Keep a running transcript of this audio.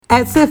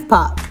At Sif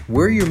Pop,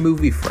 we're your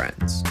movie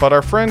friends. But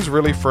are friends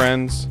really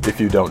friends if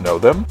you don't know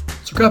them?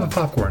 So grab a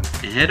popcorn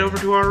and head over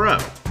to our row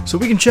so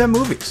we can chat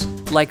movies.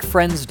 Like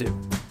friends do.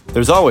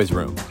 There's always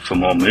room for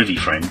more movie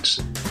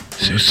friends.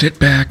 So sit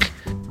back,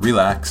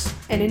 relax,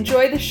 and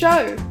enjoy the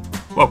show.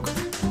 Welcome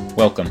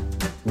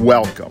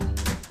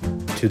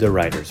to the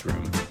writer's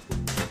room.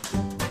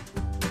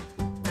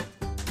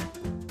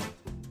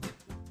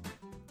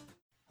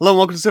 Hello and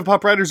welcome to Sif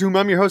Pop Writers Room.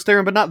 I'm your host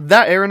Aaron, but not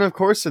that Aaron, of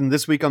course. And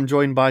this week I'm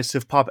joined by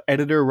Sif Pop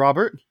editor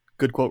Robert.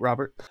 Good quote,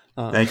 Robert.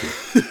 Thank you.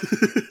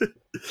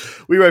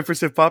 We write for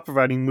Sif Pop,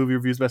 providing movie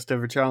reviews, best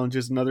ever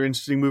challenges, and other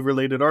interesting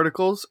movie-related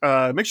articles.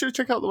 Make sure to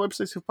check out the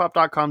website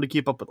sifpop.com to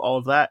keep up with all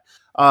of that.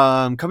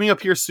 Coming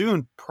up here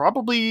soon,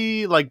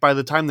 probably like by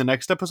the time the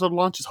next episode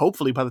launches,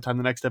 hopefully by the time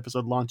the next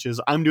episode launches,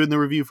 I'm doing the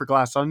review for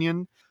Glass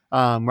Onion.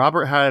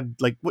 Robert had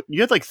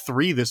you had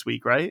 3 this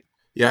week, right?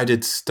 Yeah, I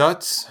did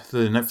Stutz,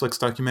 the Netflix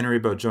documentary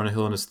about Jonah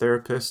Hill and his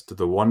therapist,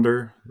 The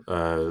Wonder,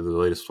 the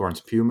latest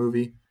Florence Pugh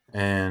movie,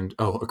 and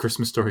A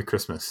Christmas Story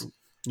Christmas.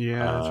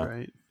 Yeah, that's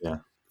right. Yeah.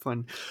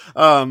 Fun.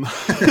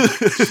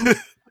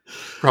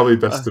 Probably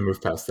best to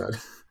move past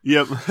that.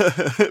 Yep.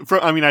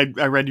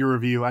 I read your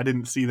review. I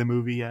didn't see the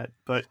movie yet,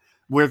 but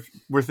we're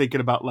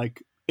thinking about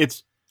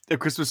it's A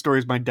Christmas Story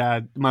is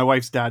my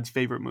wife's dad's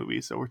favorite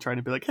movie, so we're trying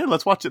to be like, hey,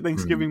 let's watch it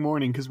Thanksgiving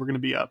morning because we're gonna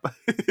be up.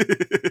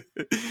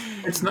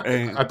 It's not.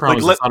 I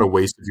promise it's not a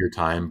waste of your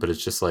time, but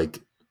it's just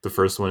the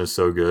first one is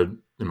so good,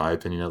 in my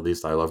opinion. At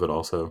least I love it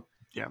also.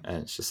 Yeah,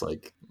 and it's just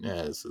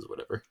this is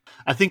whatever.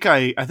 I think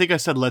I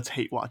said let's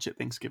hate watch it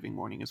Thanksgiving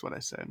morning is what I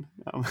said.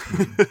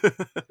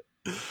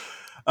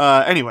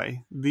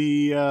 Anyway,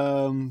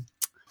 so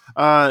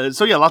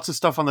yeah, lots of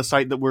stuff on the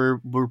site that we're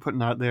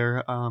putting out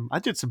there. I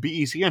did some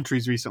BEC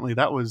entries recently.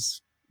 That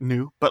was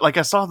new, but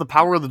I saw The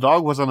Power of the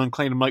Dog was on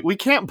Unclaimed. I'm like, we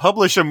can't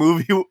publish a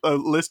movie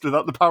list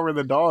without The Power of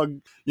the Dog,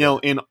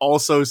 in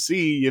also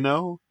see, I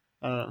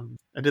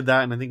did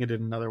that, and I think I did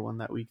another one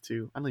that week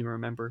too. I don't even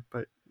remember,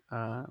 but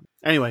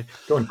anyway,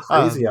 going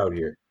crazy out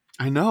here.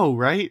 I know,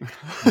 right?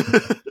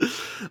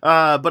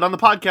 But on the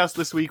podcast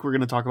this week, we're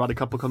going to talk about a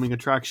couple coming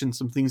attractions,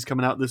 some things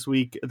coming out this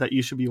week that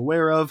you should be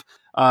aware of,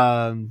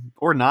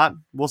 or not.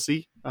 We'll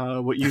see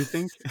what you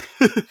think.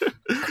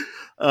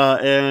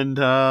 And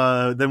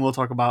then we'll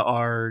talk about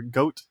our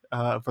GOAT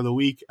for the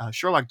week,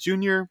 Sherlock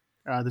Jr.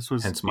 This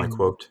was hence my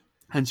quote.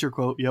 Hence your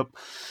quote. Yep.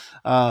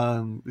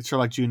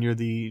 Sherlock Jr.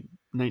 The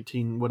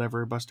 19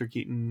 whatever Buster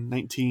Keaton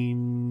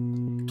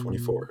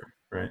 1924.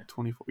 Right.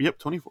 24. Yep,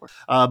 24.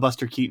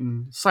 Buster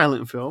Keaton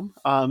silent film.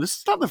 This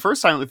is not the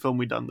first silent film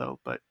we've done though,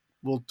 but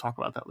we'll talk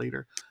about that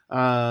later.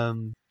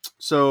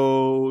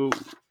 So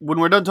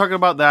when we're done talking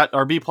about that,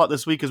 our B plot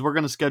this week is we're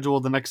going to schedule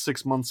the next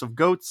 6 months of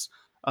GOATs.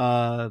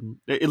 At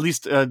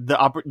least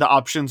the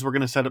options. We're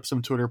going to set up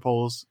some Twitter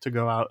polls to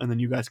go out, and then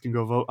you guys can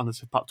go vote on the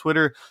Sif Pop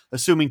Twitter,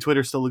 assuming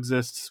Twitter still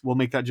exists. We'll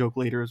make that joke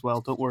later as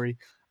well. Don't worry.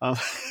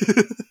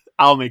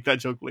 I'll make that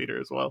joke later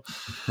as well.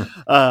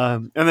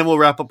 And then we'll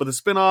wrap up with a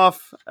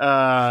spinoff.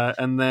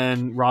 And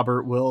then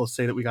Robert will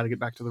say that we got to get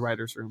back to the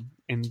writer's room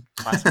in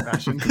classic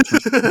fashion.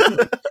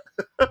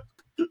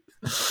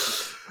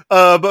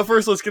 But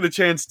first, let's get a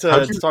chance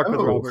to talk with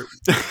Robert.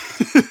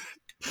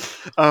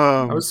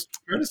 I was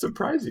trying to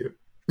surprise you.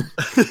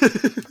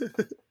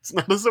 It's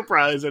not a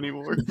surprise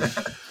anymore.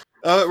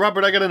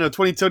 Robert, I gotta know,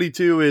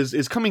 2022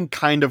 is coming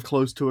kind of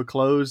close to a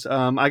close.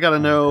 I gotta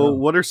know,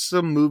 what are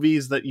some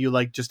movies that you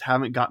just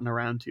haven't gotten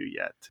around to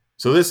yet?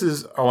 So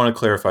I want to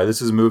clarify,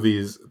 this is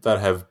movies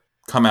that have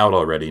come out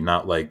already,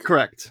 not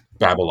correct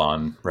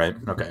Babylon, right?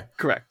 Okay,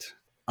 correct.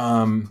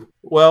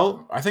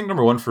 Well, I think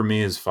number one for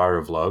me is Fire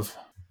of Love,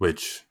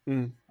 which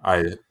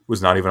I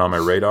was not even on my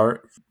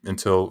radar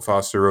until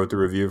Foster wrote the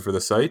review for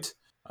the site.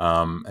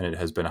 And it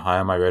has been high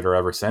on my radar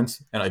ever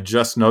since. And I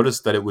just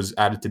noticed that it was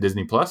added to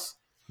Disney Plus,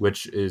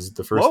 which is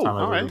the first time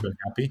I've ever been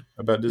happy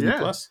about Disney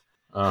Plus.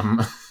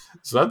 So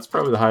that's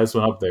probably the highest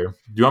one up there. Do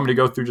you want me to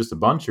go through just a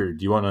bunch, or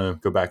do you want to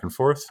go back and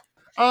forth?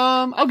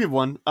 I'll give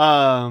one.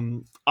 I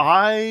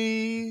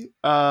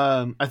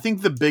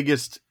think the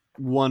biggest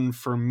one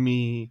for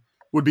me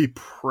would be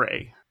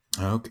Prey.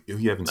 Okay,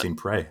 you haven't seen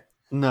Prey.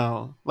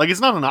 No,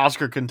 it's not an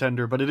Oscar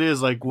contender, but it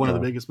is one of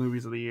the biggest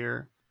movies of the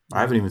year. I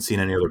haven't even seen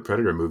any other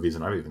Predator movies,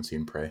 and I've even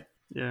seen Prey.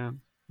 Yeah.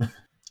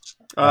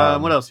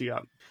 What else you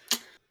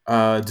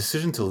got?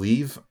 Decision to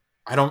Leave.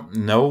 I don't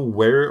know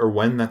where or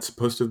when that's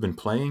supposed to have been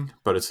playing,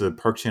 but it's a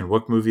Park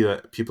Chan-wook movie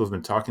that people have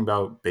been talking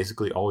about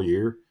basically all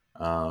year.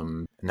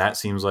 And that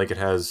seems like it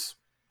has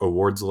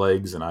awards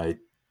legs, and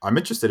I'm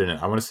interested in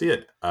it. I want to see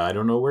it. I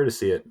don't know where to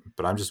see it,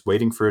 but I'm just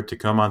waiting for it to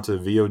come onto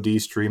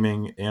VOD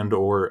streaming and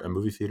or a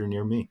movie theater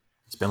near me.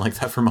 It's been like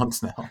that for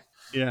months now.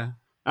 Yeah.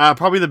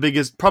 Probably the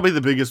biggest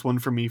one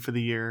for me for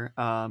the year,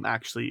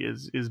 actually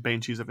is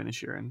Banshees of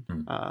Inisherin.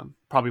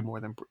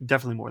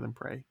 Definitely more than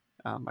Prey.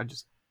 I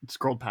just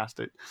scrolled past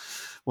it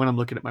when I'm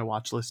looking at my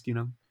watch list.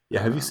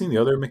 Yeah, have you seen the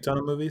other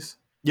McDonagh movies?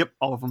 Yep,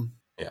 all of them.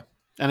 Yeah,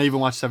 And I even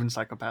watched Seven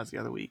Psychopaths the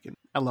other week, and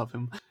I love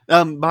him.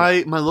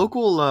 My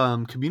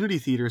local community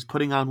theater is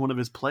putting on one of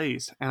his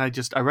plays, and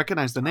I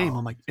recognize the name.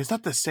 I'm like, is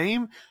that the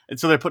same? And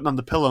so they're putting on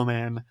The Pillow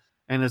Man,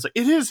 and it's like,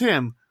 it is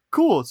him.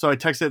 Cool. So I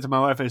texted it to my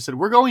wife, and I said,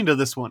 we're going to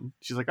this one.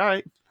 She's like, all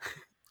right.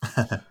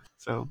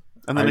 So,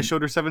 and then I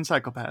showed her Seven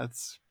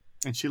Psychopaths,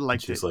 and she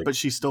liked it, like, but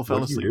she still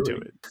fell asleep to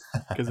it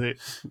because it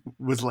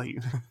was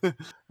late.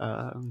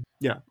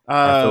 Yeah.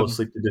 I fell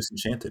asleep to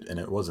Disenchanted, and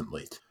it wasn't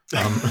late.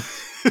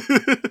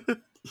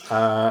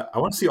 I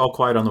want to see All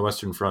Quiet on the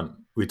Western Front.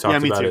 We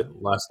talked about it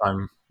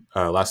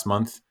last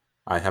month.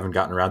 I haven't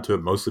gotten around to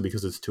it, mostly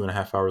because it's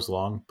 2.5 hours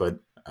long, but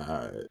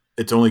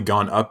it's only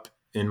gone up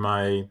in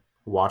my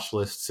watch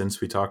list since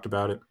we talked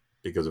about it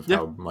because of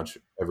how much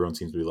everyone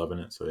seems to be loving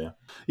it. So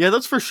yeah,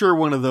 that's for sure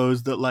one of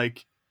those that,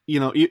 like, you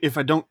know, if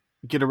I don't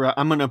get around,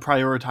 I'm going to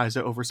prioritize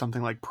it over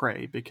something like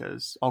Prey,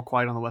 because All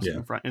Quiet on the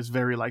Western Front is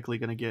very likely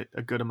going to get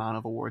a good amount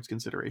of awards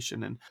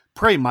consideration, and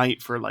Prey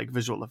might for like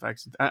visual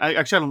effects.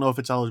 I don't know if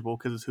it's eligible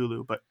because it's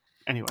Hulu, but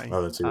anyway.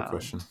 Oh, that's a good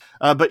question.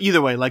 But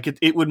either way, like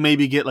it would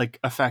maybe get like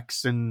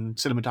effects and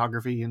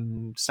cinematography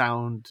and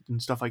sound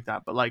and stuff like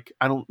that. But like,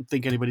 I don't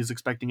think anybody's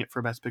expecting it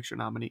for Best Picture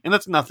nominee, and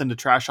that's nothing to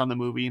trash on the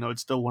movie. You know,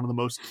 it's still one of the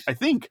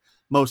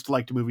most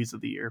liked movies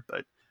of the year,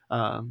 but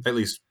at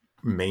least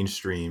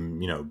mainstream,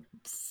 you know,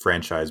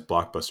 franchise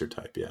blockbuster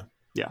type.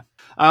 Yeah.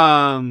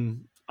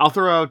 I'll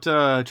throw out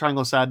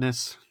Triangle of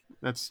Sadness.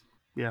 That's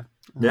a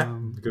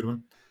good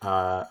one.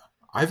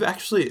 I've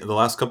actually, the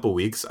last couple of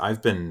weeks,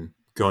 I've been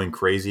going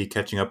crazy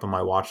catching up on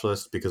my watch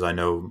list, because I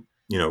know,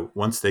 you know,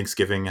 once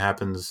Thanksgiving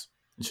happens,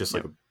 it's just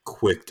like a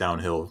quick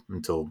downhill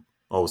until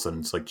all of a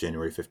sudden it's like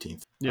January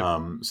 15th.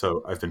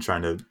 So I've been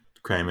trying to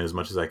cram in as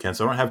much as I can.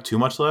 So I don't have too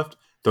much left,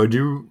 though I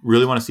do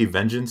really want to see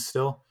Vengeance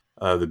still.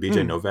 The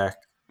BJ Novak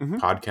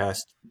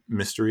podcast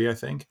mystery, I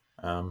think.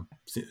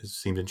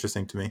 Seemed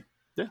interesting to me.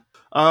 Yeah.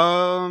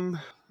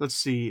 Let's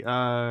see.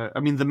 I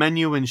mean, The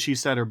Menu and She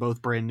Said are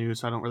both brand new,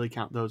 so I don't really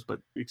count those, but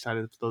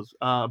excited for those.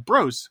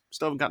 Bros.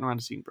 Still haven't gotten around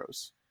to seeing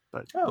Bros,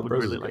 but I would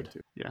really like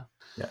to. Yeah.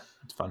 Yeah,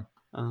 it's fun.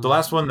 The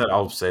last one that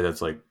I'll say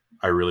that's like,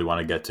 I really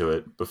want to get to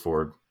it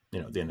before,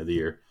 you know, the end of the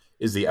year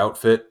is The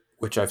Outfit,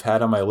 which I've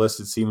had on my list,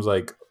 it seems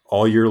like,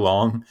 all year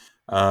long.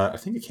 I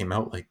think it came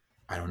out like,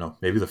 I don't know,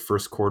 maybe the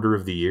first quarter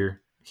of the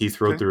year.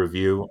 Heath wrote the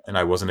review, and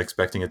I wasn't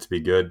expecting it to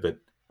be good, but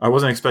I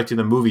wasn't expecting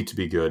the movie to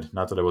be good.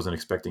 Not that I wasn't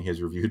expecting his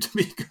review to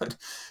be good.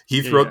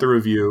 Heath wrote the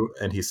review,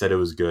 and he said it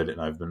was good, and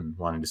I've been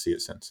wanting to see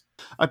it since.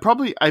 I've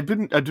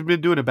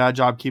been doing a bad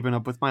job keeping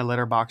up with my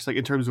Letterboxd, like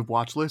in terms of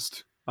watch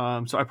list.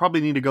 So I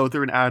probably need to go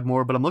through and add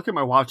more, but I'm looking at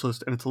my watch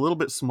list, and it's a little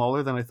bit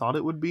smaller than I thought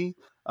it would be.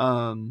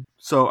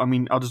 So I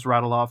mean, I'll just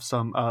rattle off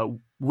some.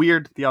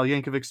 Weird, the Al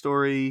Yankovic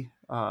story.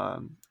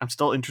 I'm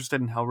still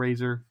interested in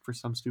Hellraiser for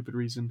some stupid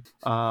reason.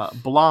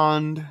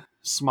 Blonde,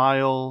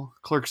 Smile,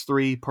 Clerks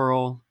 3,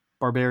 Pearl,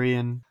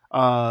 Barbarian.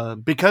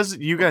 Because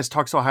you guys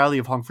talk so highly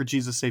of Hung for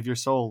Jesus Save Your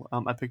Soul,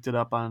 I picked it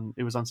up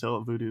it was on sale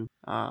at Vudu.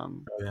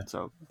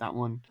 So that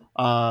one.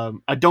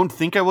 I don't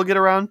think I will get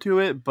around to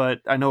it,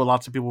 but I know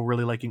lots of people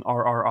really liking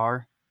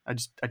RRR.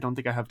 I don't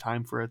think I have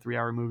time for a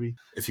 3-hour movie.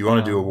 If you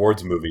want to do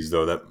awards movies,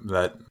 though,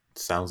 that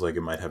sounds like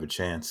it might have a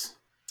chance.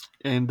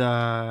 And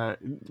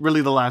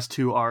really the last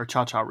two are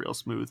Cha Cha Real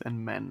Smooth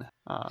and Men.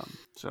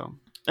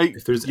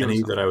 If there's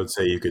any that I would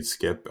say you could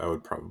skip, I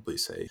would probably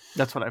say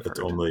that's what I've heard.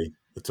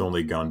 It's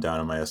only gone down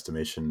in my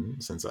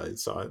estimation since I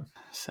saw it.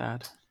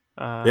 Sad.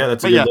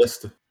 That's a good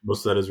list.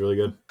 Most of that is really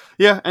good.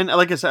 Yeah, and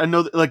like I said, I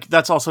know like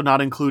that's also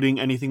not including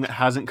anything that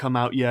hasn't come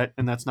out yet,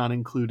 and that's not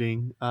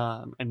including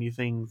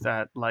anything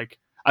that, like,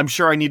 I'm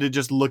sure I need to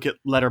just look at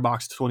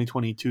Letterboxd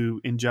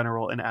 2022 in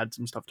general and add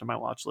some stuff to my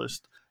watch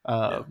list.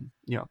 But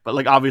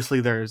like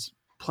obviously there's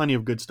plenty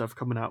of good stuff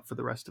coming out for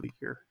the rest of the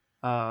year.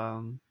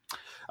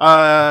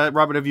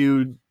 Robert, have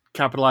you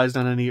capitalized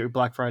on any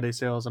Black Friday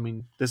sales? I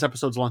mean, this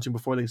episode's launching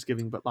before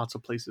Thanksgiving, but lots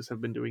of places have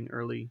been doing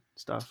early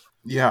stuff.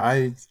 Yeah,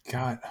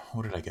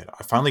 what did I get?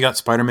 I finally got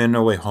Spider-Man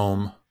No Way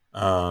Home.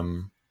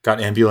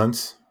 Got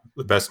Ambulance,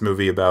 the best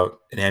movie about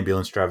an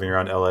ambulance driving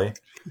around LA.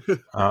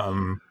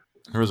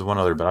 There was one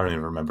other, but I don't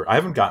even remember. I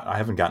haven't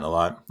gotten a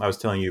lot. I was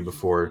telling you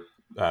before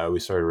we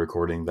started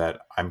recording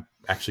that I'm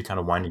actually kind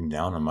of winding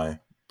down on my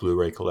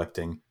Blu-ray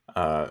collecting,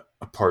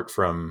 apart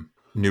from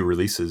new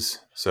releases.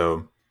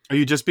 So, are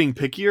you just being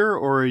pickier,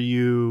 or are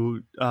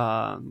you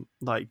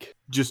like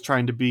just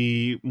trying to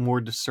be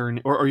more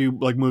discerning, or are you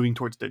like moving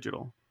towards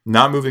digital?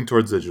 Not moving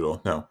towards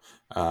digital. No,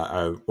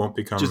 I won't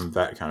become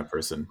that kind of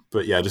person.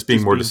 But yeah, just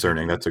being more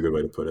discerning. That's a good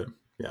way to put it.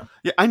 Yeah.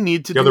 Yeah, I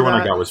need to. The other one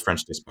I got was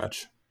French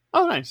Dispatch.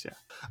 Oh, nice. Yeah,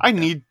 I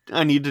need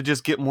to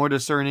just get more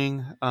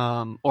discerning,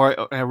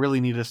 or I really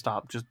need to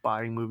stop just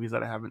buying movies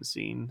that I haven't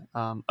seen.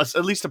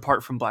 At least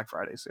apart from Black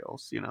Friday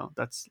sales, you know,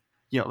 that's,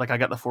 you know, like I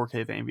got the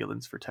 4K of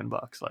Ambulance for $10.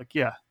 Like,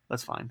 yeah,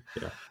 that's fine.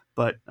 Yeah.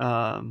 But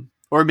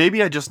or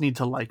maybe I just need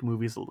to like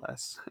movies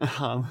less.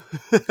 I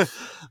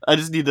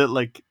just need to,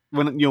 like,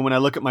 when I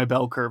look at my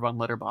bell curve on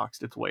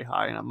Letterboxd, it's way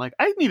high, and I'm like,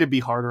 I need to be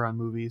harder on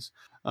movies.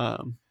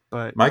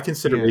 But my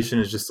consideration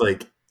is just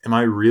like, am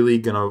I really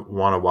going to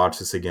want to watch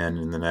this again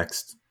in the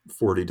next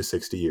 40 to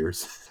 60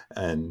 years.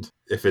 And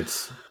if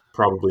it's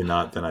probably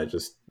not, then I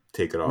just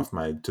take it off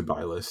my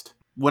to-buy list.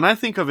 When I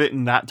think of it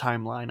in that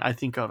timeline, I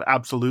think of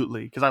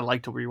absolutely, because I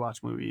like to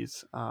rewatch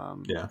movies,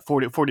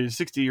 40 to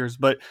 60 years.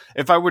 But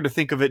if I were to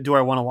think of it, do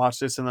I want to watch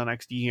this in the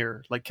next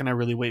year? Like, can I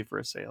really wait for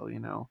a sale,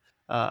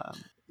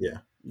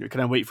 Can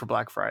I wait for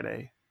Black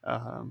Friday?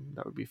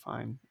 That would be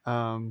fine.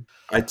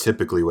 I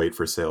typically wait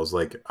for sales.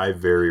 Like, I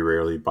very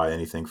rarely buy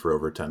anything for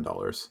over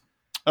 $10.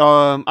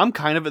 I'm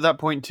kind of at that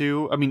point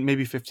too. I mean,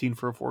 maybe 15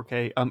 for a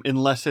 4K,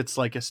 unless it's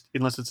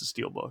unless it's a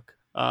steelbook.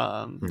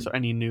 So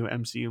any new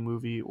MCU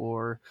movie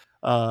or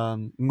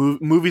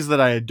movies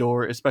that I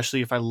adore,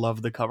 especially if I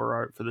love the cover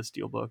art for the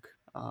steelbook.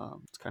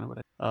 It's kind of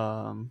what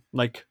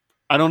like.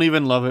 I don't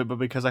even love it, but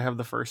because I have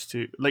the first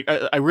two, like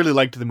I really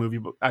liked the movie,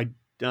 but I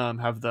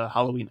have the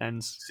Halloween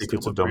Ends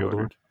Secrets of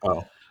Dumbledore.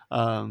 Oh,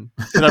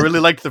 because I really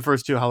liked the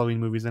first two Halloween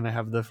movies, and I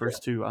have the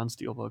first two on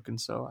steelbook, and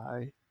so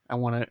I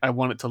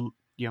want it to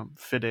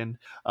fit in,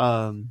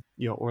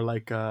 or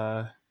like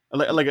I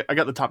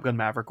got the Top Gun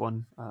Maverick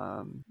one.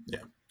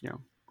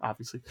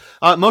 Obviously,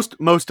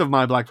 most of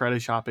my Black Friday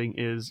shopping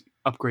is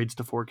upgrades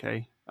to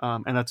 4K.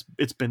 And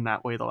it's been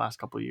that way the last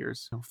couple of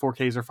years.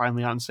 4Ks are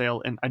finally on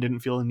sale, and I didn't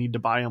feel a need to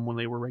buy them when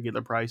they were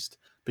regular priced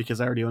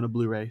because I already own a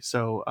Blu-ray.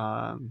 So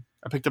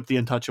I picked up The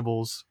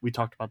Untouchables. We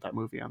talked about that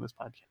movie on this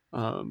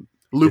podcast.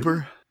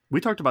 Looper. We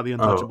talked about The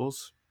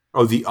Untouchables.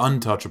 Oh, The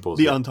Untouchables.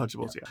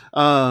 Untouchables,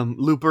 yeah.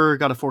 Looper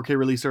got a 4K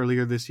release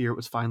earlier this year. It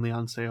was finally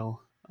on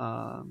sale.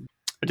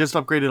 I just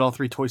upgraded all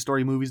 3 Toy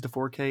Story movies to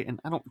 4K, and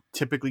I don't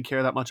typically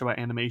care that much about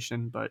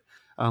animation, but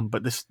some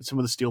of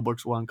the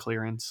steelbooks were on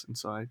clearance, and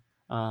so I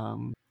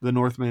The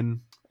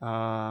Northman,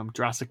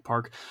 Jurassic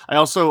Park. I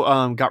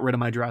also got rid of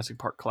my Jurassic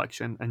Park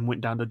collection and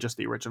went down to just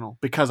the original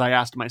because I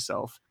asked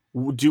myself,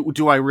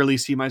 do I really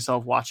see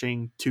myself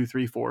watching 2,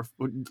 3, 4,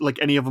 like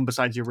any of them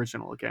besides the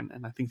original again?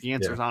 And I think the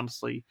answer is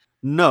honestly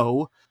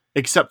no,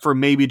 except for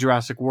maybe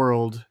Jurassic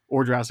World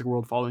or Jurassic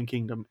World Fallen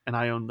Kingdom, and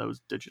I own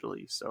those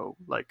digitally, so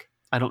like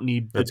I don't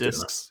need the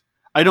discs.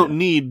 I don't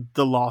need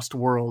the Lost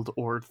World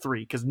or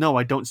 3 because no,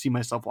 I don't see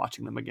myself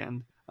watching them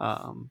again.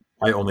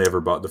 I only ever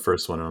bought the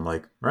first one, and I'm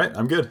like, right,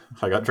 I'm good.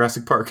 I got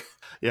Jurassic Park.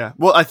 Yeah.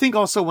 Well, I think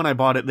also when I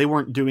bought it, they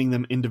weren't doing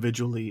them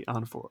individually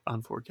on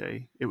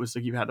 4K. It was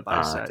like you had to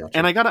buy a set. Gotcha.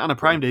 And I got it on a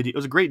Prime Day. It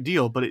was a great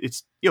deal, but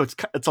it's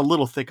a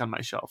little thick on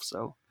my shelf.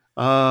 So,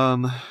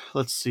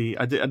 let's see.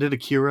 I did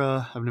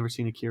Akira. I've never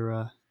seen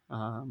Akira.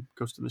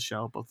 Ghost in the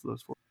Shell, both of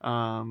those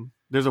 4.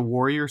 There's a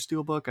Warrior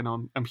Steelbook. I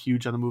know I'm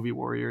huge on the movie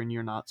Warrior, and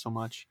you're not so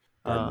much.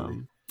 But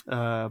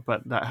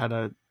that had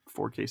a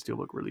 4K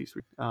Steelbook release.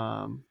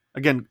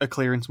 Again, a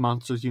clearance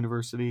Monsters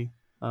University.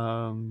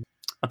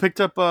 I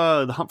picked up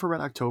The Hunt for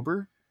Red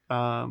October.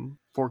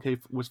 4K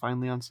was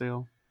finally on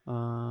sale.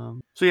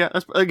 So yeah,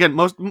 that's, again,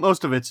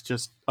 most of it's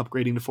just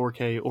upgrading to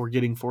 4K or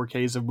getting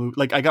 4Ks of movie.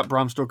 Like I got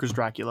Bram Stoker's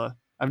Dracula.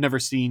 I've never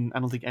seen, I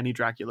don't think, any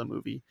Dracula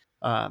movie.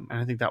 And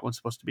I think that one's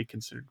supposed to be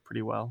considered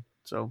pretty well.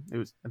 So it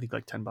was, I think,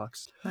 like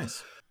 $10.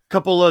 Nice.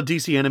 Couple of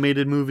DC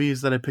animated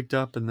movies that I picked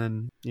up, and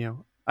then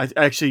I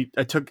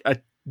took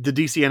the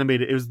DC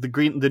animated. It was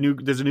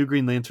there's a new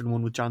Green Lantern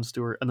one with Jon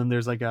Stewart, and then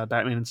there's like a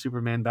Batman and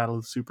Superman Battle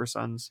of the Super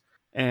Sons,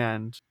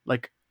 and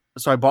like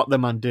so I bought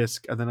them on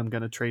disc, and then I'm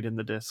gonna trade in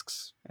the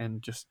discs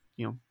and just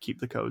keep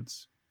the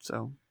codes.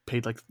 So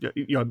paid like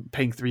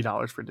paying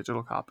 $3 for a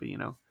digital copy,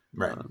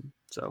 right?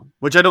 So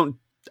which I don't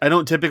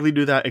typically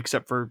do that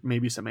except for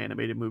maybe some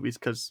animated movies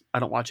because I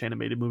don't watch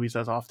animated movies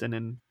as often,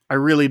 and I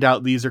really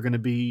doubt these are going to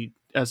be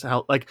as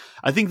like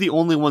I think the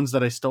only ones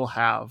that I still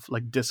have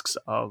like discs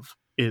of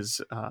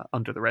is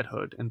Under the Red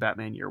Hood and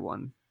Batman Year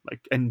One, like,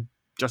 and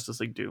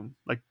Justice League Doom,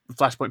 like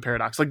Flashpoint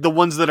Paradox, like the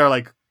ones that are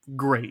like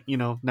great,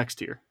 next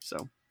tier.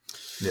 So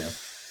yeah.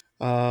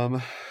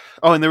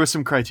 Oh, and there was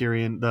some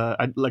Criterion.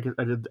 I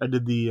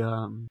did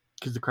the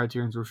because the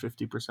Criterions were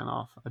 50%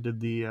 off. I did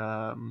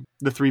the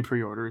 3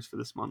 pre-orders for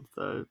this month: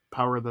 the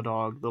Power of the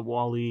Dog, the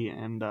WALL-E,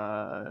 and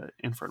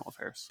Infernal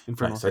Affairs.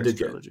 Nice. I did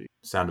trilogy. Get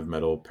Sound of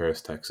Metal,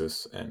 Paris,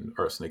 Texas, and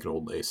Arsenic and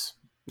Old Lace.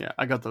 Yeah,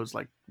 I got those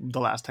like the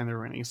last time they were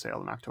running a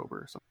sale in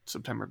October, so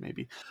September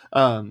maybe.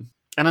 And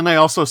then I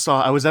also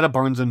saw, I was at a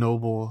Barnes &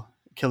 Noble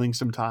killing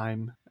some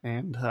time,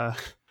 and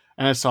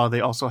I saw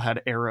they also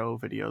had Arrow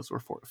videos were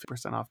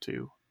 40% off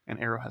too, and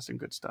Arrow has some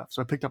good stuff.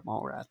 So I picked up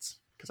Mallrats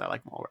because I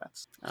like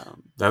Mallrats.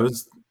 That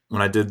was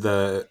when I did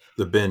the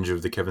binge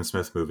of the Kevin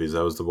Smith movies.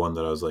 That was the one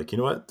that I was like, you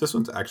know what, this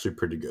one's actually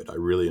pretty good. I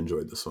really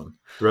enjoyed this one.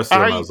 The rest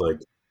of them I was like,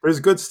 there's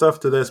good stuff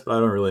to this, but I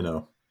don't really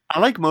know. I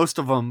like most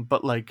of them,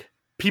 but like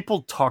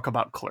people talk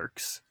about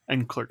Clerks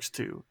and Clerks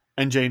 2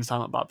 and Jay and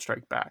Silent Bob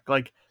Strike Back.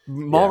 Like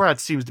Mallrats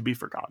seems to be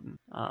forgotten.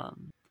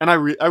 And I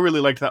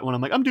really liked that one.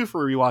 I'm like, I'm due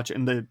for a rewatch,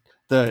 and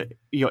the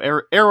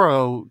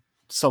Arrow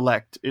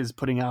Select is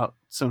putting out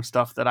some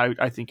stuff that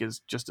I think is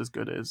just as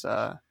good as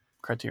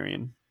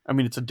Criterion. I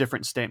mean, it's a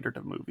different standard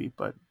of movie,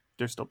 but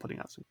they're still putting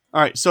out some.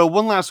 All right, so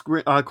one last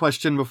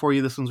question before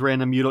you. This one's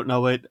random. You don't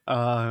know it.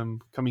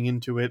 Coming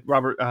into it,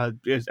 Robert,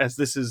 as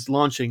this is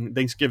launching,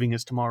 Thanksgiving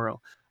is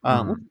tomorrow.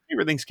 What's your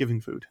favorite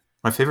Thanksgiving food?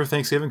 My favorite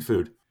Thanksgiving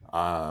food?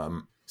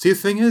 See, the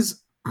thing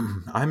is,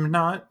 I'm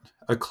not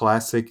a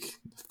classic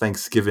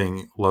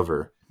Thanksgiving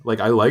lover. Like,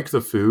 I like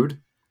the food,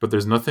 but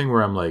there's nothing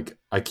where I'm like,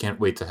 I can't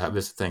wait to have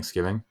this at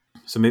Thanksgiving.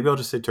 So maybe I'll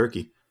just say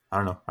turkey. I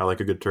don't know. I like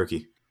a good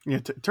turkey. Yeah,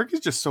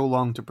 turkey's just so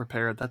long to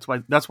prepare. That's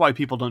why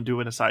people don't do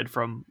it aside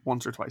from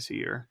once or twice a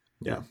year.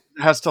 Yeah.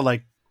 It has to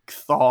like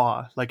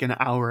thaw like an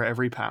hour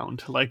every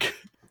pound. Like,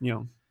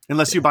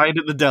 unless you buy it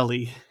at the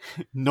deli,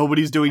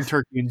 nobody's doing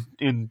turkey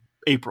in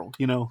April,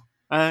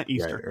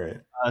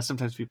 Easter. Right.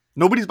 Sometimes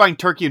nobody's buying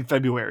turkey in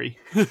February.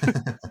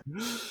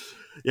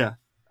 Yeah.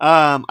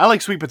 I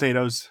like sweet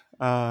potatoes.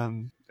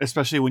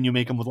 Especially when you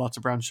make them with lots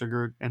of brown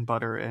sugar and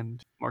butter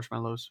and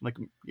marshmallows, like,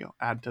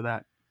 add to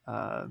that.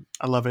 I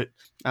love it.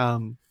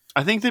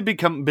 I think they've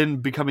been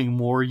becoming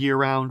more year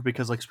round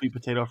because like sweet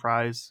potato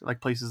fries, like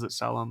places that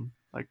sell them,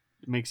 like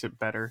it makes it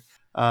better.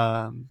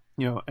 And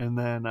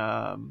then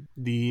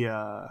when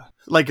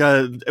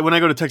I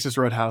go to Texas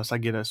Roadhouse, I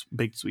get a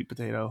baked sweet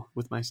potato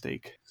with my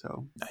steak.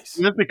 So Nice.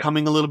 it's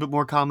becoming a little bit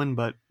more common,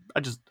 but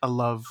I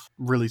love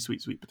really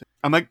sweet potato.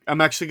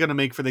 I'm actually gonna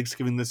make for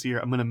Thanksgiving this year.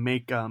 I'm gonna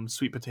make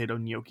sweet potato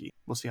gnocchi.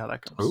 We'll see how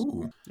that goes.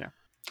 Ooh. Yeah.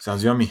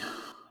 Sounds yummy.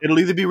 It'll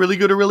either be really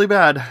good or really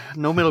bad.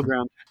 No middle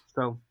ground.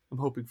 So I'm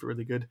hoping for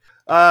really good.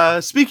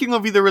 Speaking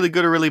of either really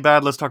good or really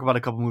bad, let's talk about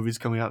a couple movies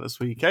coming out this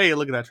week. Hey,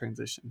 look at that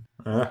transition.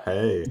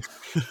 Hey.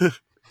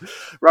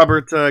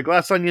 Robert,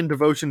 Glass Onion,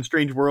 Devotion,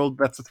 Strange World.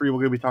 That's the three we're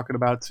going to be talking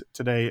about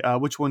today.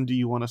 Which one do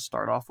you want to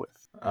start off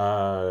with?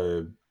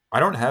 I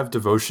don't have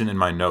Devotion in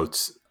my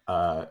notes.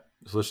 So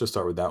let's just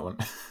start with that one.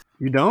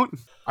 You don't?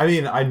 I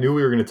mean, I knew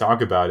we were going to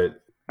talk about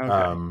it.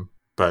 Okay.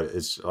 But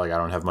it's like I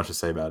don't have much to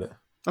say about it.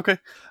 Okay.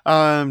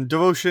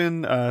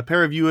 Devotion, a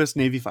pair of U.S.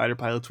 Navy fighter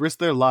pilots risk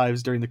their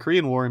lives during the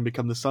Korean War and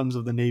become the sons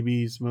of the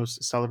Navy's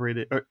most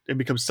celebrated, and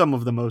become some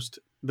of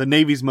the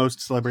Navy's most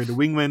celebrated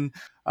wingmen,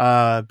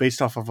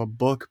 based off of a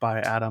book by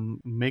Adam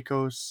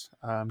Makos,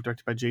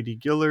 directed by J.D.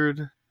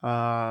 Gillard.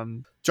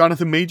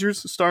 Jonathan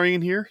Majors starring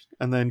in here,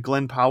 and then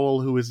Glenn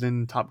Powell, who is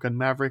in Top Gun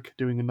Maverick,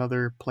 doing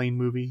another plane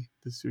movie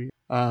this year.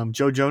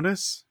 Joe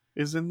Jonas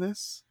is in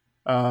this.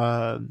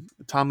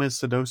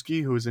 Thomas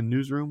Sadowski, who was in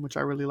Newsroom, which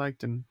I really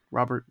liked, and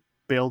Robert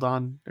bailed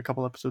on a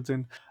couple episodes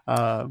in.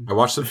 I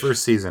watched the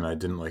first season. I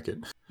didn't like it.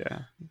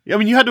 Yeah. I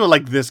mean, you had to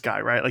like this guy,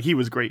 right? Like, he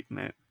was great in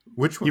it.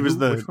 Which one?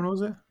 Which one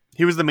was it?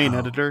 He was the main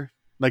editor,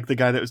 like the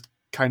guy that was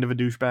kind of a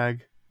douchebag.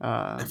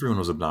 Everyone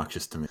was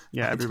obnoxious to me.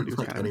 Yeah, everybody was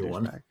like kind of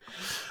anyone. a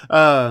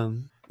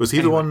douchebag. Was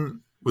he the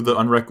one with the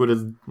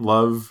unrequited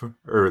love,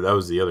 or that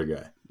was the other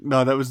guy?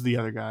 No, that was the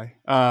other guy.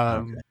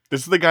 Okay.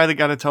 This is the guy that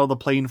got to tell the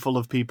plane full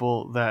of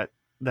people that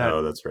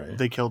oh, that's right.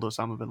 They killed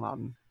Osama bin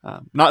Laden.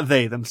 Not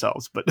they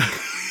themselves, but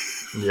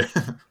yeah.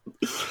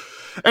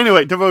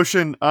 Anyway,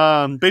 Devotion,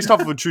 based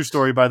off of a true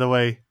story, by the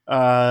way.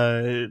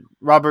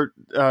 Robert,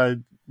 we're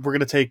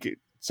gonna take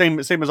same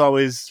as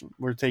always.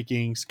 We're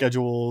taking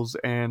schedules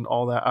and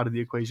all that out of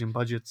the equation,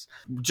 budgets.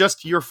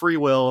 Just your free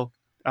will.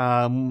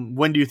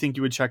 When do you think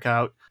you would check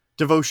out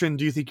Devotion?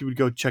 Do you think you would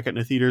go check it in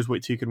the theaters,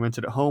 wait till you can rent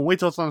it at home, wait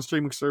till it's on a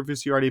streaming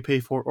service you already pay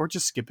for, or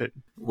just skip it?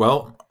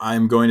 Well,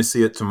 I'm going to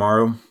see it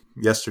tomorrow,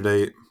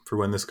 yesterday for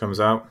when this comes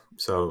out.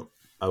 So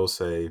I will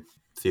say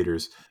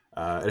theaters.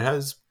 It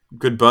has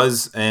good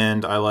buzz,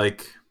 and I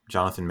like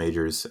Jonathan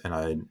Majors, and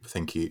I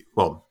think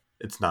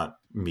it's not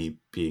me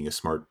being a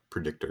smart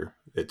predictor.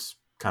 It's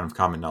kind of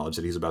common knowledge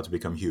that he's about to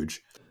become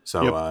huge.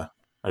 So yep.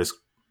 I just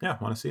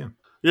want to see him.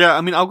 Yeah,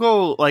 I mean, I'll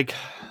go like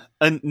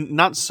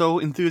not so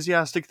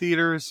enthusiastic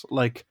theaters.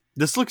 Like,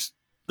 this looks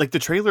like the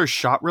trailer is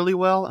shot really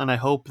well, and I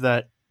hope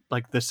that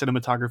like the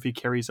cinematography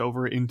carries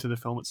over into the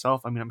film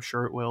itself. I mean, I'm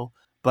sure it will,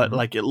 but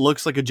like it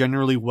looks like a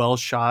generally well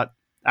shot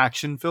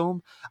action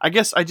film. I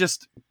guess I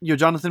just,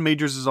 Jonathan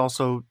Majors is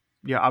also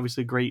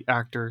obviously a great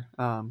actor.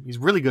 He's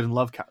really good in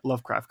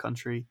Lovecraft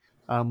Country,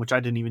 which I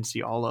didn't even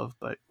see all of,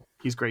 but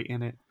he's great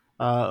in it.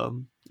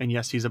 And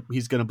yes,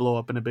 he's gonna blow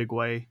up in a big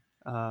way.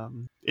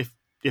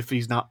 If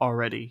he's not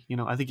already,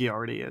 I think he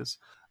already is.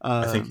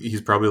 I think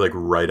he's probably like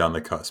right on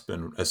the cusp,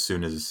 and as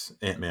soon as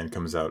Ant-Man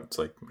comes out, it's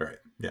like, all right,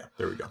 yeah,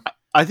 there we go.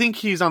 I think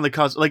he's on the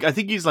cusp. Like, I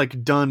think he's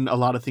like done a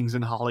lot of things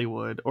in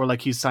Hollywood, or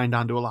like he's signed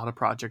on to a lot of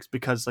projects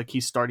because like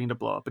he's starting to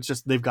blow up. It's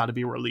just they've got to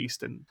be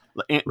released, and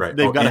right.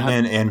 They've got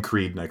Ant-Man and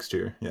Creed next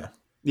year.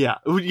 Yeah,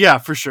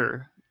 for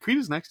sure. Creed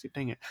is next year.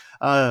 Dang it.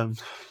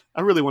 I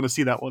really want to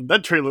see that one.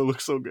 That trailer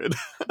looks so good.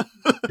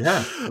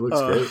 Yeah, it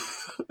looks great.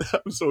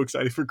 I'm so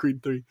excited for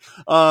Creed 3.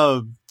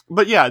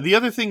 But yeah, the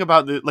other thing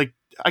about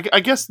I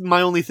guess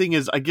my only thing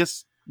is,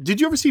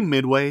 did you ever see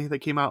Midway that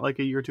came out like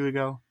a year or two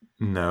ago?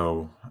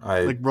 No,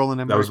 like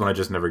Roland Emmerich. That was one I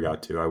just never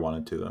got to. I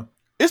wanted to though.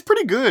 It's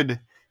pretty good.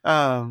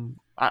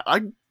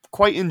 I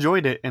quite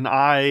enjoyed it, and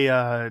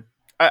I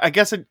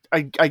guess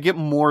I get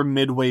more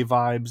Midway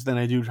vibes than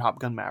I do Top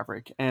Gun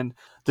Maverick. And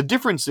the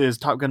difference is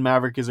Top Gun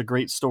Maverick is a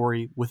great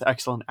story with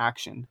excellent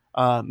action.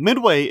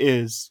 Midway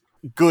is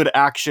good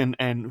action,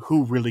 and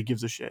who really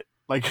gives a shit?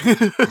 Like,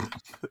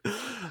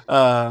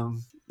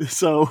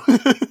 so,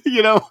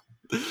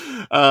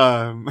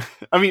 I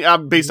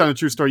mean, based on a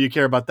true story, you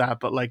care about that,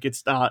 but like,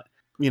 it's not,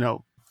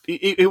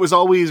 it was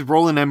always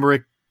Roland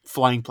Emmerich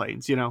flying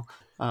planes,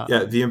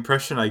 Yeah, the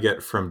impression I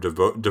get from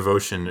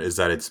Devotion is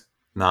that it's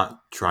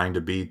not trying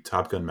to be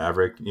Top Gun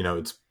Maverick.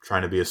 It's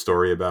trying to be a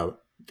story about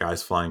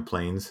guys flying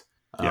planes,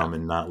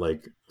 and not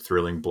like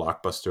thrilling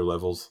blockbuster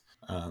levels.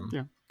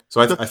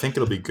 So I think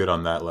it'll be good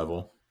on that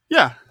level.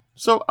 Yeah.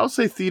 So I'll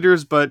say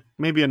theaters, but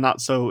maybe a not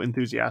so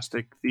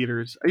enthusiastic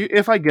theaters.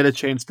 If I get a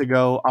chance to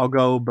go, I'll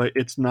go, but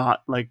it's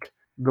not like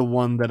the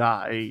one that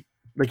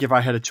like if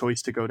I had a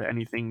choice to go to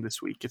anything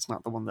this week, it's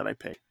not the one that I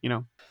pick,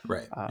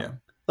 Right. Yeah.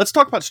 Let's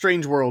talk about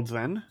Strange Worlds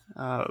then.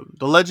 The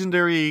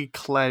legendary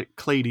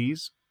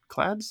Clads?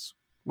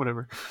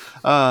 Whatever.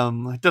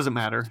 It doesn't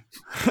matter.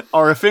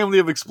 Are a family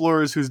of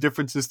explorers whose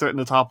differences threaten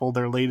to topple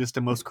their latest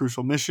and most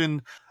crucial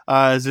mission.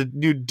 Is a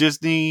new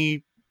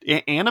Disney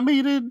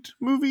animated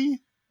movie.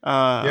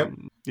 Yep.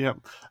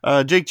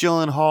 Jake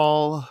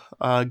Gyllenhaal,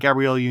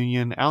 Gabrielle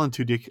Union, Alan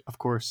Tudyk, of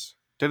course,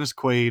 Dennis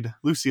Quaid,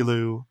 Lucy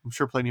Liu. I'm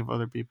sure plenty of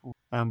other people,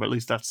 but at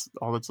least that's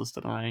all that's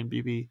listed on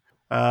IMDb.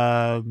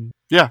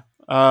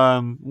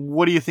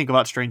 What do you think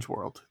about Strange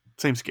World?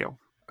 Same scale.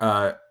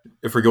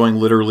 If we're going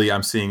literally,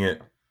 I'm seeing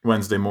it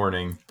Wednesday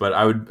morning, but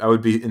I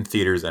would be in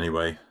theaters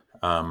anyway.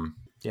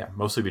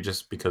 Mostly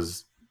just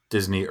because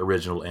Disney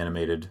original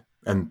animated,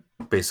 and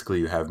basically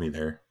you have me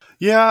there.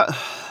 Yeah.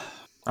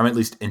 I'm at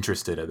least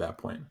interested at that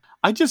point.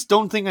 I just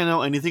don't think I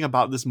know anything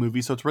about this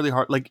movie, so it's really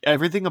hard. Like,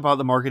 everything about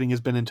the marketing has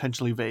been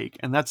intentionally vague,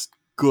 and that's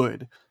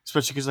good,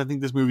 especially because I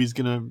think this movie is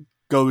going to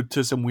go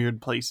to some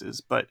weird places,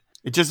 but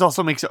it just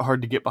also makes it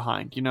hard to get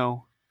behind,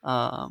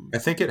 I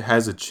think it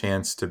has a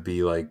chance to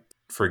be like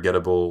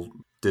forgettable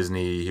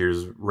Disney,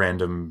 here's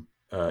random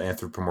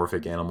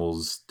anthropomorphic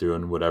animals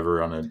doing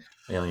whatever on an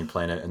alien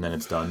planet, and then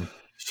it's done.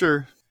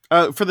 Sure.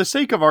 For the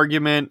sake of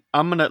argument,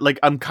 I'm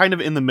kind of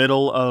in the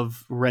middle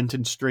of Rent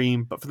and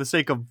Stream, but for the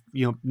sake of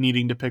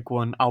needing to pick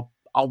one, I'll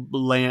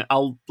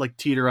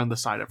teeter on the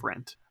side of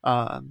Rent.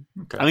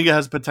 Okay. I think it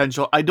has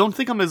potential. I don't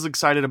think I'm as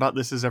excited about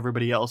this as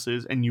everybody else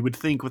is, and you would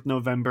think with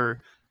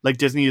November, like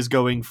Disney is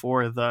going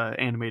for the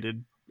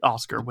animated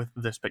Oscar with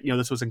this, but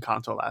this was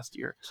Encanto last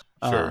year.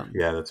 Sure,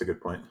 yeah, that's a good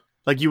point.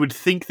 Like you would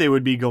think they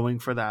would be going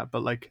for that,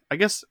 but like I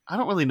guess I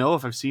don't really know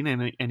if I've seen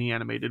any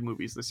animated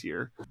movies this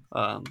year.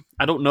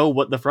 I don't know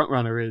what the front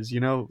runner is,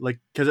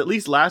 because at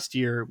least last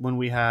year when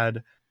we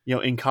had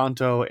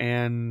Encanto,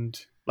 and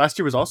last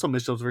year was also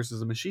Mitchells versus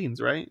the Machines,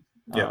 right?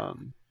 Yeah.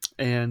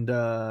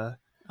 There's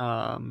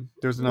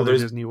another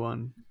Disney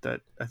one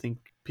that I think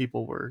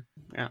people were.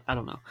 I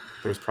don't know.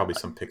 There was probably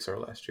some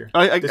Pixar last year.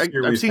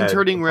 I've seen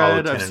Turning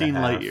Red. I've seen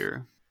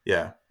Lightyear.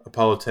 Yeah,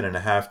 Apollo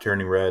 10.5,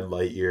 Turning Red,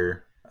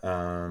 Lightyear.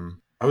 I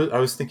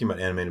was thinking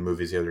about animated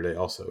movies the other day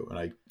also, and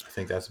I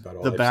think that's about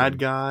all. The Bad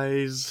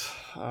Guys,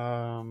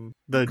 the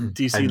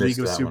DC League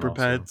of Super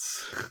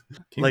Pets.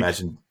 Can you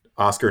imagine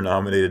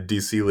Oscar-nominated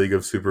DC League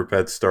of Super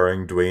Pets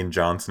starring Dwayne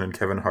Johnson and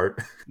Kevin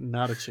Hart?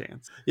 Not a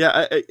chance.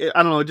 Yeah, I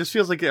don't know. It just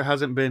feels like there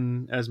hasn't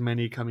been as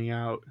many coming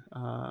out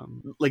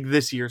like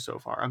this year so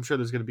far. I'm sure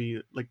there's going to be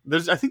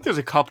I think there's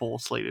a couple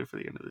slated for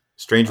the end of it.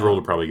 Strange World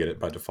will probably get it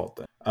by default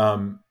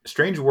then.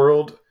 Strange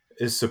World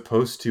is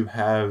supposed to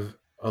have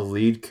a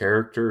lead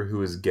character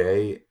who is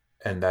gay,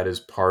 and that is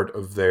part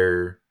of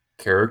their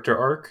character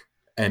arc.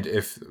 And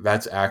if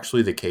that's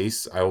actually the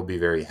case, I will be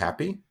very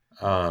happy.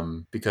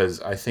 Because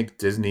I think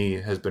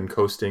Disney has been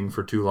coasting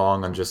for too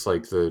long on just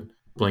like the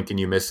blink and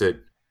you miss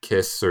it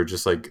kiss, or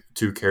just like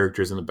two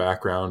characters in the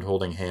background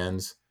holding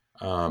hands,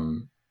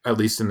 at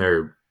least in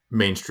their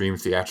mainstream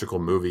theatrical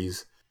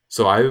movies.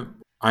 So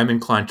I'm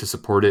inclined to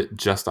support it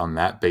just on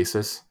that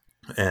basis,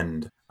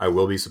 and I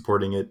will be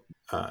supporting it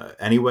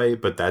anyway,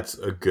 but that's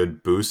a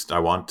good boost. I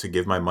want to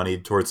give my money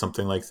towards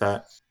something like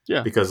that.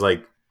 Yeah. Because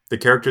like the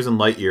characters in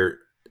Lightyear,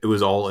 it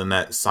was all in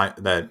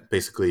that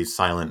basically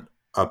silent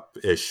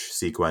up-ish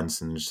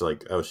sequence, and it's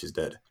like, oh, she's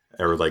dead.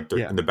 Or like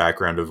in the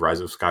background of Rise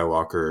of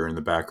Skywalker, or in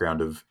the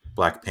background of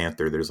Black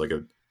Panther, there's like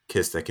a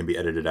kiss that can be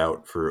edited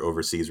out for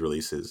overseas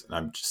releases. And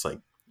I'm just like,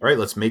 all right,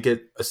 let's make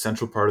it a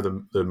central part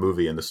of the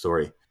movie and the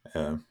story.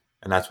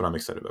 And that's what I'm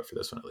excited about for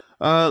this one.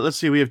 Let's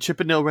see. We have Chip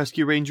 'n Dale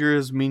Rescue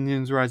Rangers,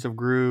 Minions, Rise of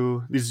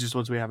Gru. These are just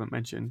ones we haven't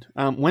mentioned.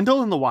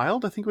 Wendell in the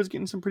Wild, I think, was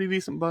getting some pretty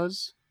decent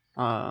buzz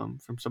from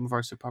some of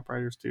our Sip Pop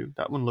writers too.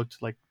 That one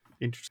looked like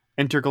interesting.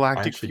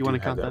 Intergalactic, if you want to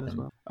count that as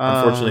well.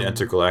 Unfortunately,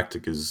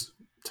 Intergalactic is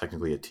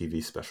technically a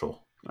TV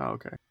special. Oh,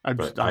 okay. I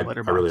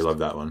really love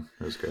that one.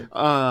 It was great.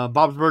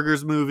 Bob's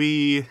Burgers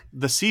movie,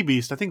 The Sea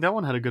Beast. I think that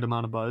one had a good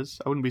amount of buzz.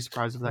 I wouldn't be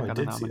surprised if that got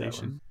a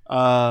nomination.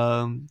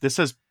 This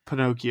says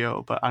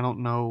Pinocchio, but I don't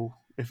know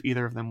if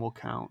either of them will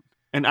count.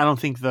 And I don't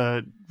think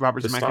the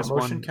Robert Zemeckis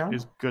one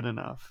is good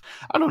enough.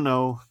 I don't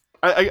know.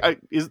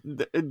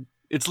 It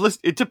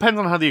depends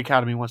on how the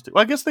Academy wants to.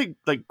 Well, I guess they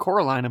like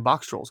Coraline and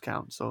Box Trolls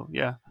count. So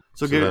yeah.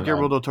 So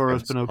Guillermo del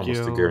Toro's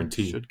Pinocchio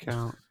should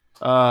count.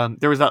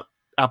 There was that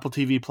Apple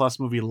TV Plus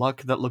movie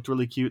Luck that looked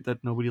really cute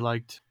that nobody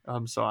liked.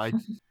 So I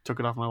took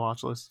it off my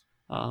watch list.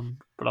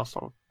 But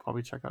I'll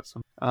probably check out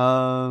some.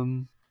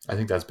 I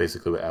think that's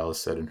basically what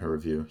Alice said in her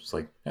review. It's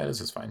like, yeah,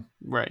 this is fine.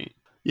 Right.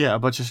 Yeah, a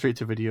bunch of straight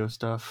to video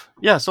stuff.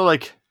 Yeah, so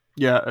like,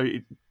 yeah,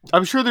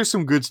 I'm sure there's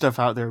some good stuff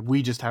out there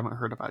we just haven't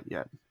heard about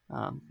yet.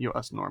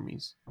 us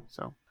normies.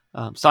 So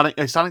Sonic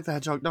the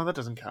Hedgehog, no, that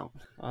doesn't count.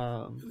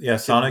 Yeah,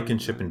 Sonic and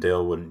Chip and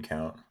Dale wouldn't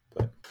count,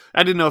 but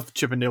I didn't know if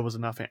Chip and Dale was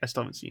enough. I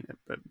still haven't seen it,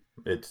 but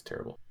it's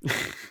terrible.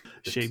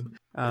 shame.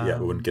 Yeah,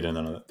 we wouldn't get in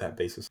on that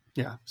basis.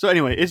 Yeah. So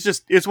anyway,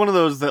 it's one of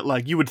those that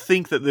like you would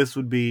think that this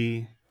would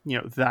be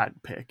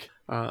that pick.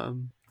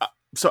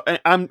 So I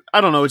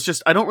don't know. It's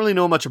just I don't really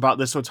know much about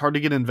this, so it's hard to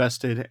get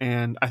invested.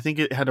 And I think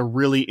it had a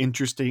really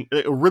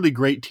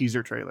great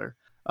teaser trailer.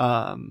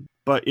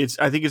 But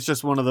I think it's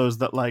just one of those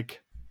that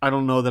like I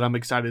don't know that I'm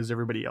excited as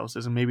everybody else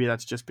is, and maybe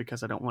that's just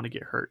because I don't want to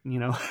get hurt.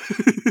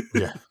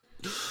 Yeah.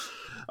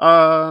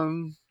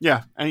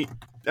 Yeah.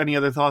 Any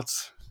other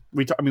thoughts?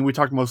 We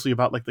talked mostly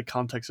about like the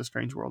context of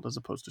Strange World as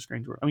opposed to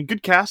Strange World. I mean,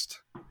 good cast.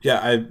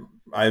 Yeah,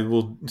 I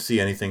will see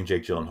anything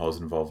Jake Gyllenhaal's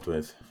involved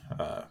with.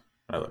 I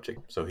love Jake,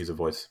 so he's a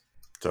voice.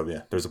 So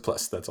yeah, there's a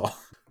plus. That's all.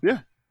 Yeah,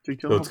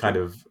 Jake Gyllenhaal. So it's kind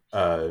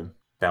of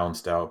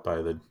balanced out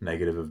by the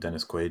negative of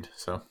Dennis Quaid.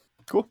 So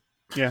cool.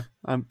 Yeah,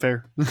 I'm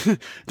fair.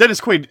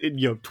 Dennis Quaid,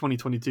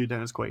 2022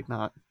 Dennis Quaid,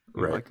 not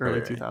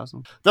early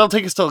 2000. That'll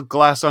take us to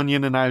Glass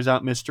Onion and Knives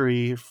Out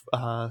Mystery.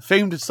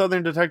 Famed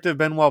Southern detective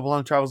Benoit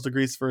Blanc travels to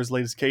Greece for his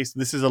latest case.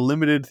 This is a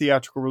limited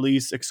theatrical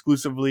release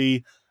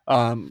exclusively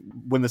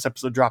when this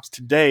episode drops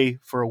today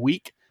for a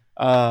week.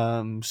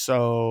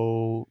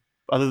 So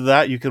other than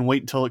that, you can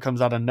wait until it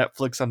comes out on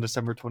Netflix on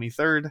December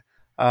 23rd.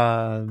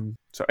 And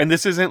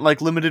this isn't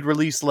like limited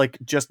release, like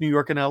just New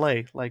York and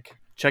LA. Like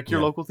check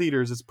your local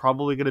theaters. It's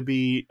probably going to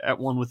be at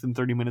one within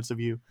 30 minutes of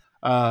you.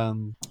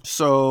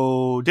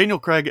 So Daniel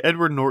Craig,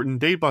 Edward Norton,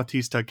 Dave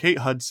Bautista, Kate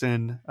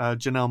Hudson,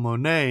 Janelle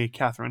Monáe,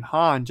 Catherine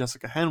Hahn,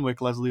 Jessica Henwick,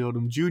 Leslie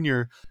Odom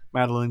Jr.,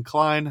 Madeline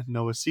Klein,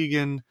 Noah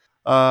Segan,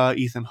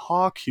 Ethan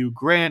Hawke, Hugh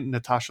Grant,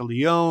 Natasha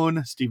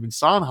Lyonne, Stephen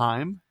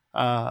Sondheim,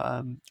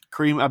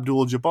 Kareem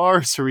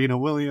Abdul-Jabbar, Serena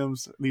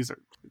Williams.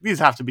 These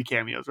have to be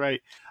cameos,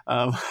 right?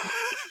 I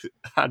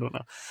don't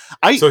know.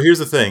 So here's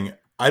the thing.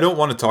 I don't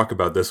want to talk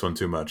about this one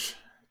too much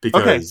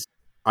because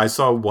I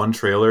saw one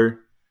trailer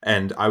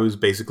and I was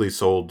basically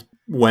sold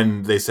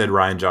when they said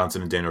Rian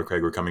Johnson and Daniel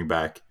Craig were coming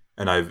back.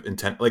 And I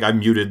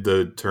muted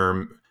the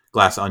term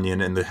Glass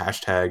Onion and the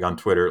hashtag on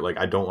Twitter. Like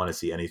I don't want to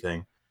see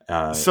anything.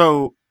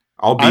 So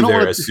I'll be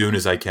there as soon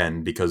as I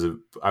can because of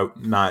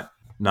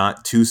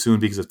not too soon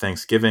because of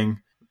Thanksgiving.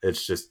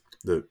 It's just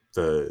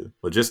the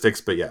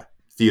logistics, but yeah,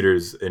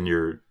 theaters in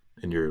your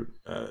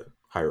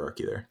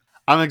hierarchy there.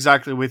 I'm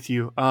exactly with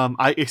you.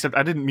 Except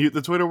I didn't mute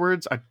the Twitter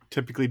words. I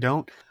typically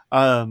don't.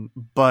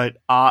 But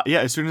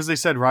as soon as they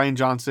said Rian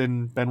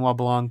Johnson, Benoit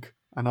Blanc,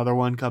 another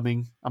one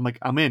coming, I'm like,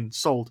 I'm in,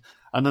 sold.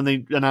 And then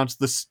they announced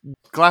this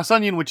Glass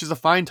Onion, which is a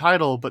fine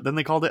title, but then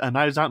they called it a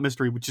Knives Out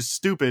Mystery, which is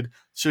stupid.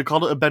 Should have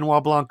called it a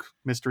Benoit Blanc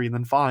mystery, and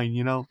then fine,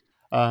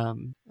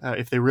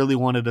 if they really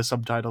wanted a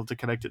subtitle to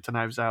connect it to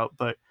Knives Out.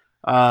 But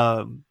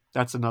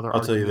that's another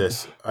I'll tell you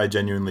this. I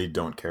genuinely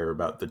don't care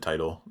about the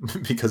title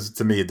because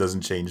to me, it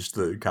doesn't change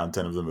the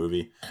content of the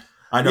movie.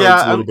 I know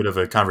it's a little bit of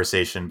a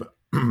conversation,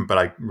 but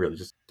I really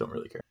just don't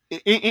really care.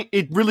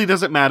 It really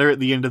doesn't matter at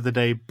the end of the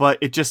day, but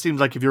it just seems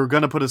like if you were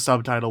going to put a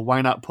subtitle,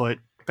 why not put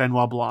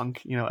Benoit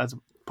Blanc, as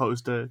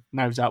opposed to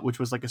Knives Out, which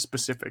was like a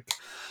specific.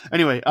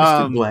 Anyway,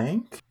 Mr.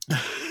 Blank.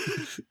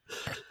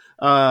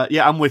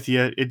 I'm with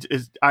you.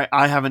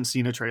 I haven't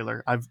seen a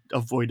trailer. I've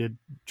avoided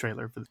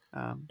trailer for.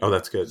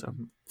 That's good. So,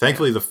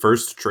 thankfully, the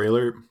first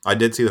trailer, I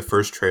did see the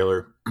first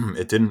trailer.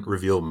 It didn't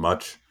reveal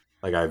much.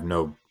 Like I have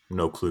no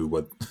clue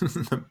what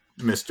the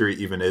mystery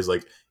even is.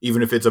 Like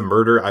even if it's a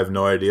murder, I have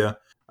no idea.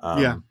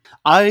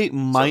 I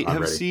might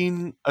have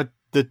seen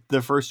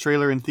the first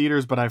trailer in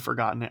theaters, but I've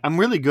forgotten it. I'm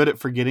really good at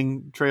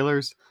forgetting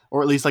trailers,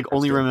 or at least like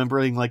only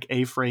remembering like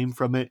a frame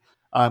from it.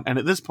 And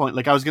at this point,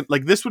 like I was gonna,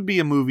 like this would be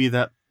a movie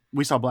that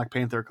we saw Black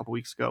Panther a couple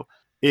weeks ago.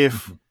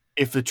 If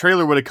the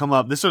trailer would have come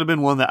up, this would have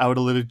been one that I would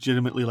have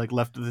legitimately like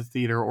left the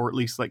theater or at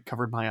least like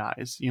covered my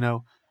eyes,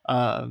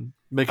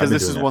 because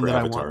this is one that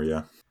Avatar, I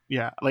want.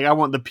 Yeah. Like I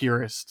want the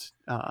purest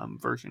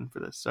version for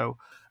this. So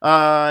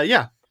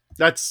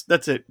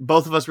that's it.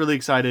 Both of us really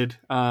excited.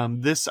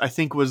 This I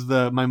think was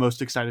my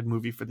most excited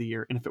movie for the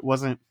year. And if it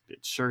wasn't,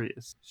 it sure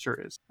is.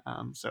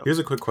 So here's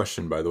a quick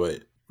question, by the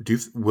way.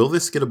 Will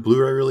this get a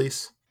Blu-ray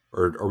release?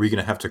 Or are we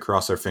going to have to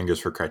cross our fingers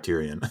for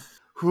Criterion?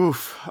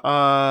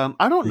 I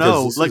don't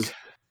know. This is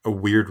a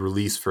weird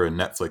release for a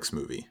Netflix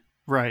movie.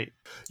 Right.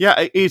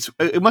 Yeah,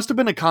 it must have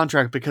been a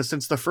contract because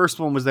since the first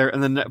one was there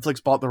and then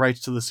Netflix bought the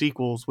rights to the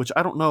sequels, which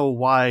I don't know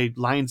why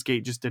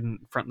Lionsgate just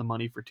didn't front the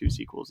money for 2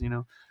 sequels,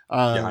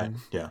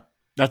 Yeah.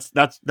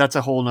 That's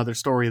a whole nother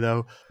story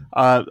though.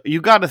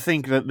 You got to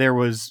think that there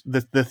was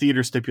the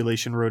theater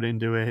stipulation wrote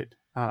into it.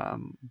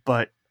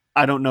 But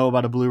I don't know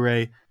about a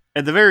Blu-ray.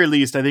 At the very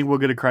least, I think we'll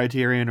get a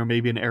Criterion or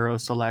maybe an Arrow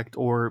Select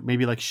or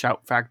maybe like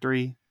Shout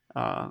Factory.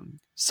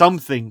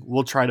 Something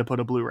we'll try to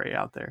put a Blu-ray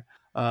out there.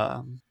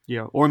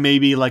 Or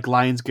maybe like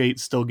Lionsgate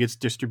still gets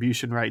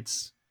distribution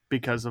rights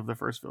because of the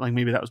first, like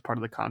maybe that was part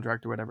of the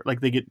contract or whatever.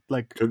 Like they get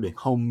like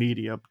home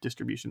media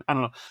distribution. I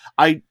don't know.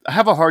 I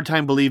have a hard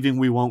time believing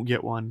we won't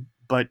get one,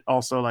 but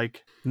also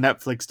like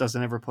Netflix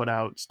doesn't ever put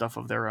out stuff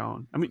of their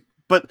own. I mean,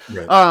 But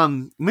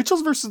Right.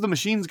 Mitchell's versus the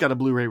Machines got a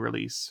Blu-ray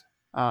release.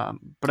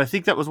 But I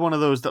think that was one of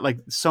those that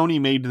like Sony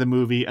made the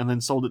movie and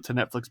then sold it to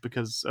Netflix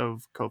because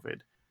of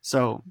COVID.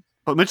 So,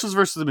 but Mitchell's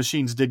versus the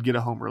Machines did get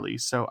a home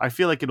release, so I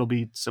feel like it'll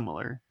be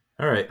similar.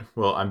 All right.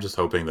 Well, I'm just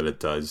hoping that it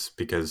does,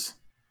 because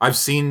I've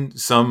seen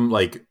some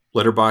like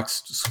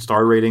Letterboxd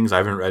star ratings. I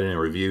haven't read any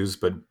reviews,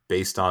 but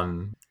based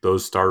on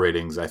those star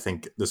ratings, I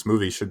think this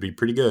movie should be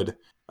pretty good,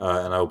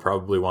 and I'll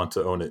probably want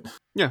to own it.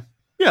 Yeah,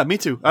 me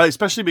too.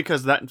 Especially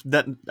because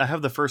that I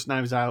have the first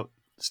Knives Out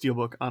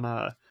steelbook on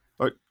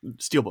or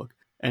steelbook,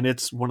 and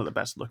it's one of the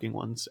best looking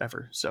ones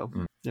ever. So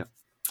yeah,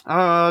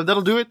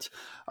 that'll do it.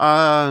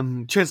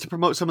 Chance to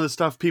promote some of the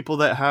stuff. People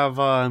that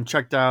have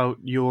checked out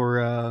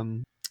your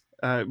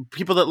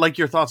people that like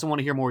your thoughts and want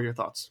to hear more of your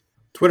thoughts.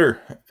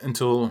 Twitter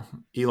until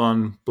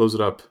Elon blows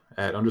it up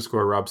at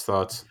 _ Rob's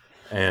Thoughts,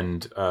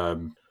 and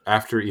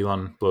after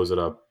Elon blows it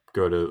up,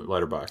 go to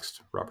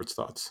Letterboxd Robert's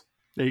Thoughts.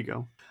 There you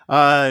go.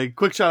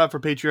 Quick shout out for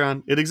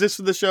Patreon. It exists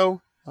for the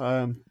show.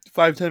 $5,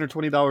 $10, or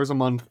 $20 a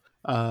month.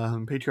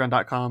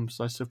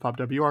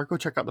 Patreon.com/SifPopWR. Go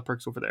check out the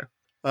perks over there.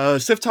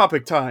 Sif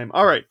topic time.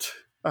 All right.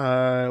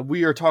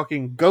 We are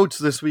talking goats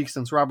this week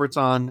since Robert's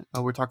on.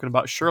 We're talking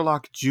about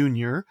Sherlock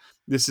Jr.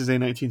 This is a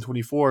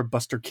 1924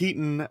 Buster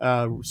Keaton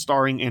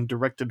starring and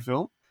directed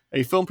film.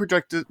 A film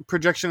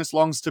projectionist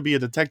longs to be a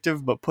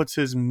detective, but puts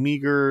his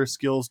meager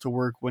skills to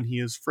work when he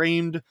is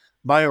framed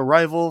by a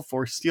rival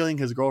for stealing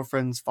his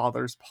girlfriend's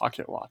father's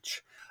pocket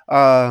watch.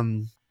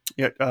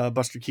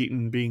 Buster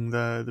Keaton being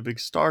the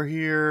big star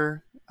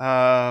here.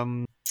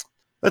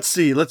 Let's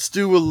see. Let's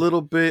do a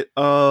little bit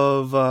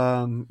of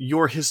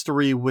your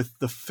history with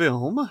the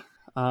film.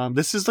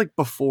 This is like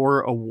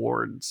before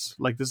awards.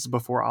 Like this is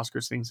before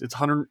Oscars things. It's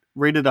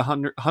rated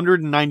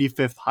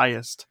 195th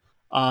highest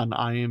on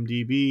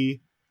IMDb.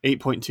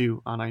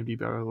 8.2 on IMDb,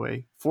 by the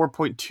way.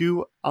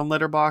 4.2 on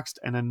Letterboxd,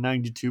 and a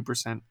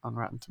 92% on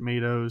Rotten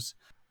Tomatoes.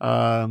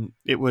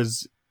 It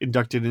was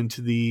inducted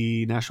into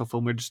the National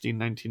Film Registry in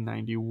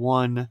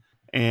 1991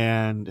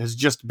 and has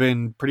just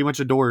been pretty much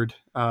adored.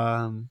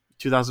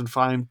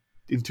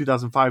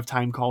 2005,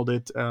 Time called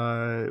it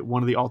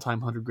one of the all-time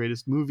 100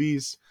 greatest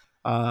movies,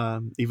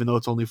 even though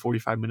it's only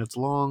 45 minutes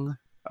long.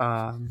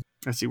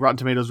 Let's see, Rotten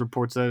Tomatoes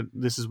reports that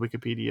this is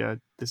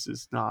Wikipedia. This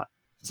is not,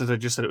 since I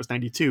just said it was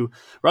 92.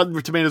 Rotten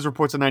Tomatoes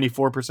reports a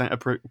 94%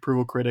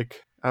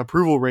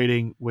 approval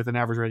rating with an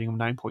average rating of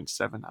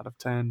 9.7 out of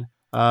 10.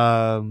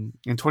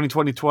 In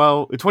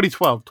 2012, it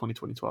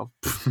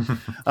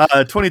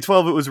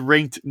was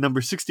ranked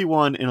number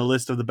 61 in a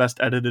list of the best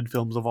edited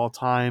films of all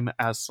time,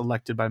 as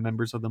selected by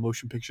members of the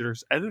Motion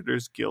Pictures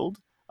Editors Guild.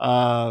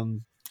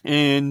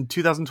 In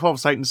 2012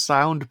 Sight and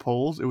Sound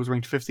polls, it was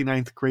ranked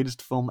 59th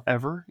greatest film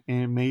ever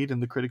and made in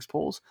the critics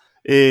polls.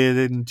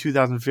 In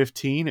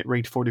 2015, it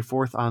ranked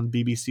 44th on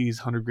BBC's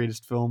 100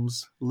 greatest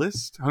films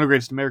list, 100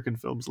 greatest American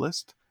films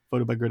list,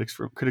 voted by critics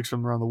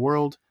from around the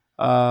world.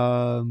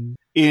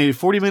 In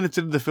 40 minutes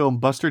into the film,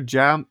 Buster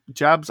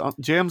jams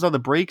on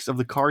the brakes of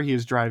the car he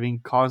is driving,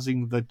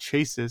 causing the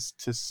chassis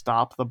to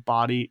stop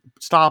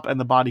and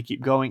the body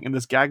keep going. And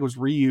this gag was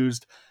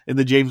reused in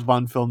the James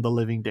Bond film The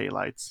Living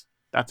Daylights.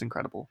 That's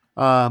incredible.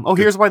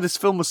 Here's why this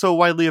film was so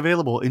widely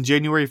available. In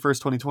January 1st,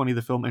 2020,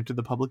 the film entered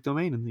the public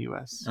domain in the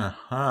US.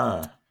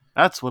 Uh-huh.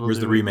 That's what. Where's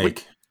the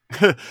remake?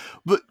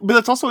 but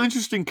that's also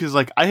interesting because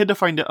like I had to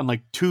find it on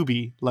like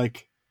Tubi.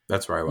 Like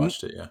that's where I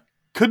watched it. Yeah.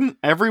 Couldn't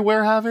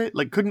everywhere have it?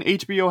 Like couldn't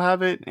HBO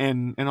have it?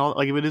 And all,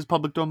 like if it is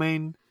public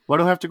domain, why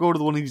do I have to go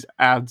to one of these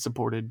ad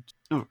supported?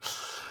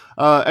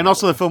 And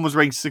also the film was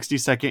ranked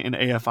 62nd in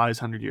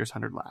AFI's 100 Years,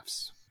 100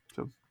 Laughs.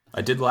 So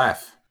I did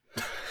laugh.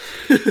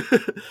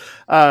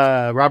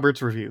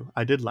 Robert's review.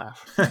 I did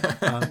laugh.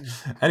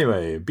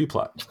 Anyway,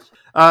 B-plot.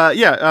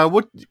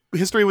 What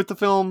history with the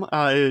film,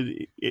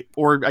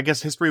 or I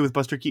guess history with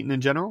Buster Keaton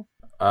in general?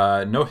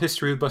 No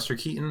history with Buster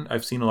Keaton.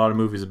 I've seen a lot of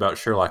movies about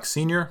Sherlock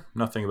Sr.,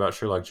 nothing about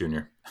Sherlock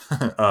Jr.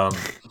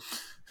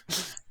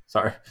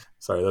 Sorry,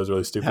 that was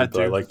really stupid,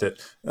 but I liked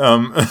it.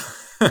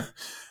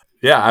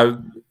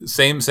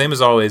 Same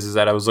as always, is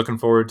that I was looking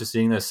forward to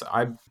seeing this.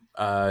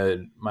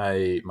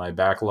 My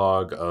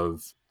backlog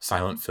of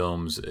silent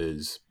films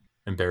is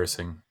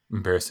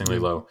embarrassingly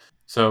low.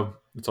 So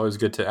it's always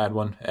good to add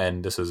one.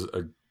 And this is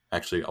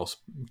I'll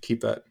keep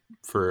that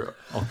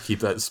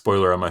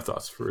spoiler on my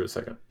thoughts for a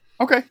second.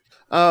 Okay.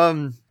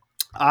 I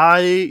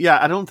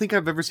don't think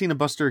I've ever seen a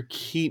Buster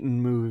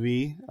Keaton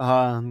movie.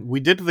 We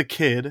did The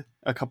Kid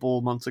a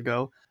couple months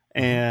ago,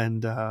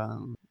 and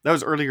that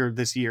was earlier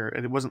this year.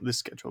 And it wasn't this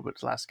schedule, but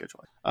it's last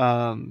schedule.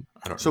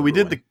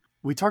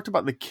 We talked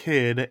about The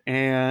Kid,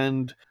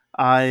 and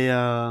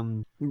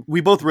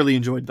we both really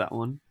enjoyed that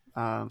one.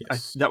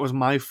 Yes. That was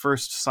my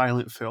first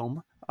silent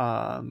film,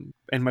 and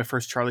my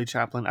first Charlie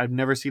Chaplin. I've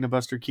never seen a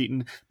Buster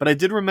Keaton, but I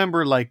did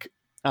remember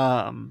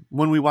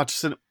when we watched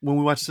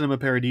Cinema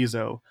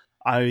Paradiso,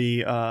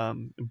 I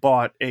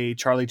bought a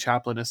Charlie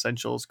Chaplin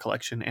Essentials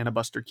collection and a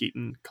Buster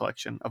Keaton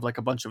collection of like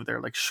a bunch of their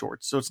like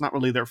shorts. So it's not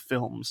really their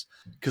films,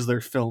 because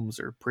their films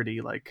are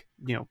pretty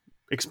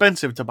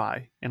expensive to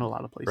buy in a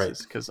lot of places Right.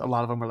 because a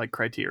lot of them are like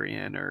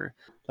Criterion or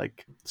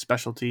like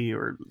Specialty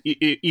or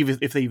even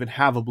if they even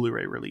have a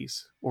Blu-ray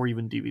release or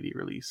even DVD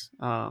release.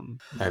 I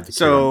have the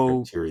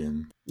So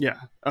Criterion.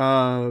 yeah.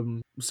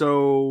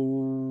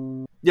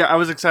 So yeah, I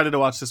was excited to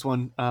watch this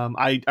one.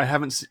 I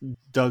haven't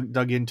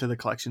dug into the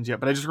collections yet,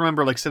 but I just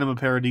remember like Cinema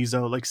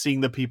Paradiso, like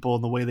seeing the people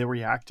and the way they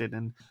reacted,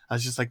 and I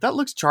was just like, that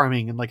looks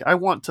charming, and like I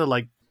want to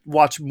like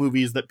watch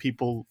movies that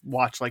people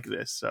watch like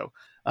this. So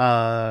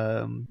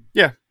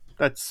yeah,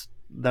 that's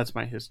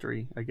my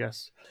history, I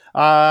guess.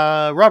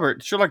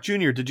 Robert, Sherlock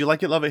Jr., did you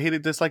like it, love it, hate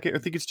it, dislike it, or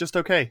think it's just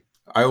okay?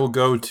 I will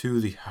go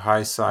to the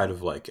high side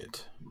of like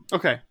it.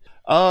 Okay.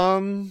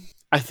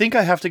 I think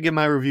I have to give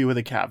my review with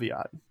a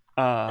caveat.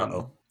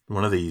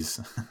 One of these.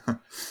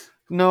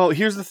 No,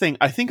 here's the thing.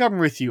 I think I'm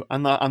with you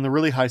on the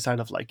really high side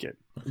of like it.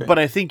 Okay. But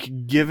I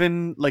think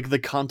given like the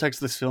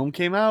context this film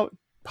came out,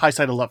 high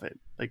side of love it.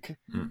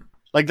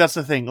 Like that's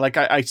the thing. Like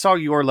I saw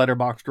your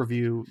Letterboxd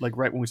review like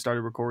right when we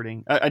started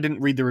recording. I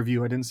didn't read the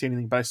review. I didn't see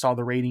anything, but I saw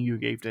the rating you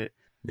gave it.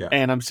 Yeah.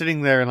 And I'm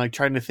sitting there and like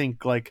trying to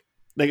think like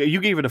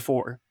you gave it a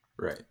 4.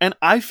 Right. And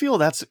I feel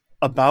that's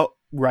about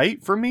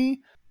right for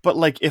me. But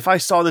like if I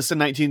saw this in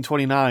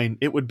 1929,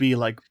 it would be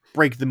like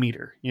break the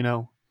meter, you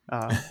know?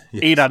 Yes.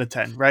 8 out of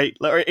 10, right?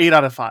 Or 8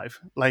 out of 5.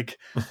 Like,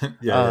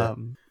 Yeah.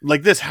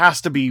 like this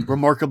has to be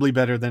remarkably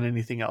better than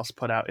anything else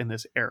put out in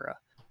this era.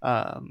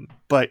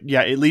 But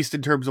yeah, at least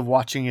in terms of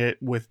watching it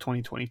with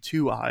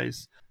 2022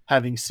 eyes,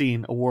 having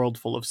seen a world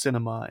full of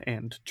cinema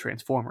and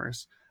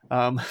Transformers,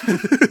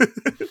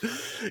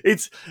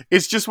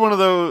 it's just one of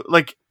those,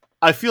 like,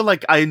 I feel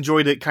like I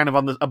enjoyed it kind of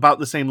on about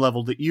the same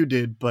level that you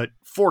did, but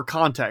for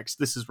context,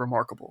 this is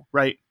remarkable,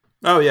 right?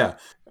 Oh yeah.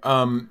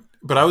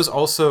 But I was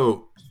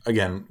also,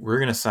 again, we're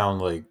going to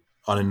sound like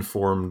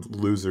uninformed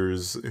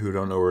losers who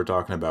don't know what we're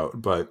talking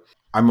about, but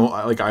I'm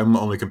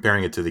only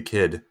comparing it to The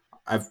Kid.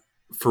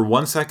 For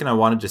one second, I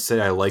wanted to say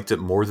I liked it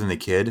more than The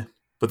Kid,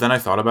 but then I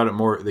thought about it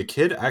more. The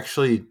Kid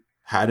actually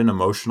had an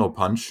emotional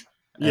punch.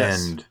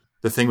 Yes. And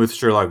the thing with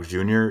Sherlock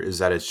Jr. is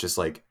that it's just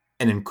like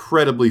an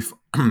incredibly,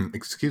 an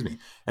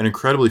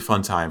incredibly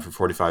fun time for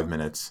 45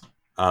 minutes.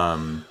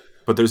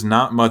 But there's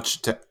not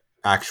much to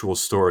actual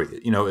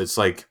story. You know, it's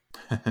like,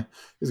 this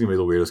is going to be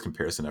the weirdest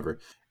comparison ever.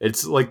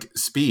 It's like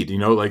Speed, you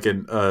know, like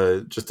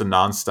just a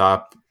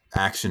nonstop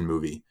action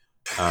movie.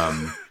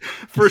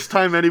 First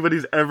time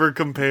anybody's ever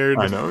compared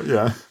I know,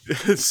 yeah.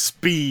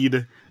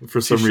 Speed.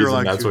 For some reason,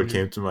 Sherlock that's Jr. what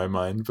came to my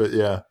mind. But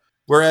yeah.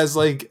 Whereas,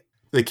 like,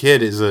 The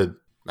Kid is a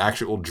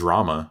actual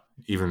drama,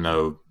 even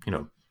though, you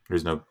know,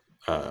 there's no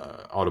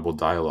audible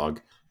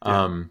dialogue.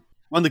 Yeah.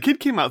 Well, The Kid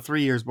came out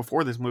 3 years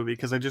before this movie,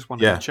 because I just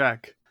wanted to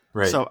check.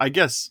 Right. So I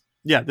guess,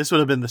 yeah, this would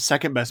have been the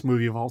second best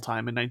movie of all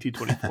time in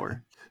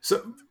 1924.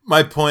 So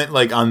my point,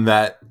 like, on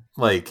that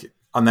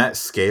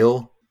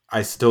scale,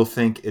 I still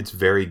think it's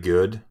very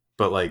good,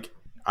 but, like,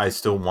 I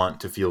still want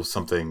to feel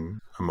something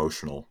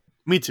emotional.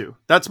 Me too.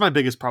 That's my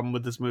biggest problem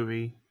with this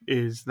movie,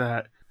 is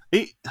that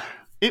it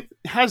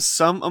has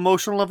some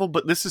emotional level,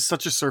 but this is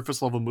such a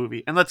surface level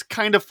movie, and that's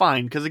kind of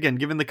fine, because again,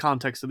 given the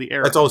context of the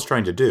era, that's all it's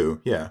trying to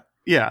do.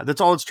 Yeah, that's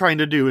all it's trying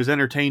to do is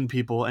entertain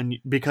people, and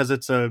because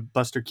it's a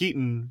Buster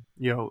Keaton,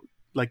 you know,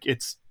 like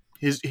it's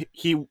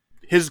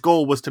his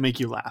goal was to make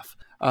you laugh,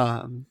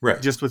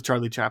 right? Just with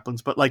Charlie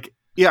Chaplin's, but like,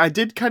 yeah, I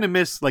did kind of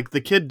miss, like,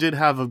 The Kid did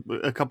have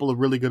a couple of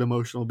really good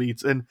emotional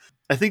beats, and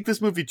I think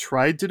this movie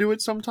tried to do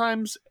it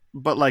sometimes,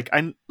 but like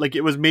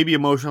it was maybe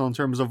emotional in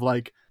terms of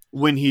like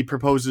when he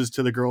proposes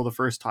to the girl the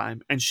first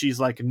time and she's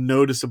like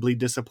noticeably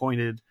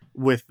disappointed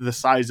with the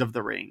size of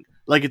the ring.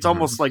 Like it's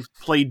almost like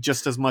played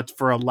just as much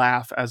for a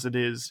laugh as it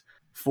is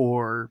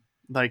for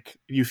like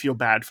you feel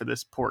bad for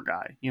this poor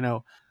guy, you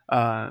know,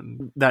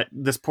 that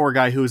this poor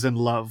guy who's in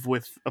love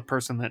with a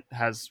person that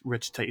has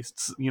rich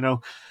tastes, you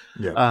know?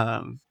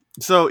 Yeah.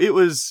 So it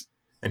was,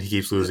 and he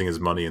keeps losing his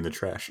money in the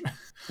trash.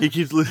 He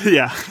keeps losing,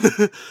 yeah.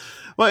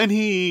 Well, and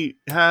he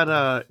had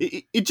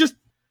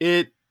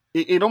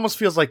it almost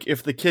feels like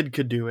if The Kid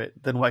could do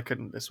it, then why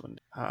couldn't this one?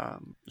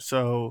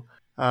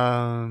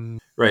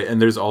 Right,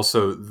 and there's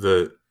also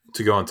to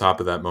go on top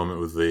of that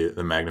moment with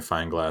the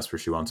magnifying glass where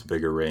she wants a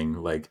bigger ring,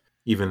 like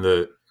even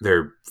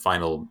their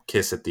final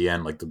kiss at the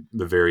end, like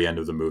the very end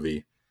of the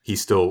movie,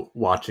 he's still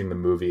watching the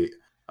movie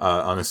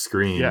on a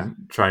screen,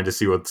 trying to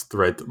see what's the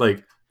right,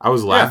 like I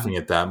was laughing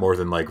at that more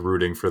than like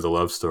rooting for the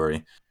love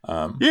story.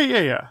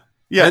 Yeah.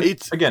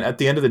 It's again, at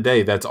the end of the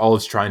day, that's all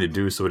it's trying to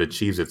do, so it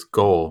achieves its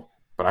goal.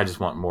 But I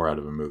just want more out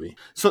of a movie.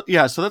 So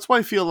that's why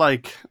I feel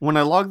like when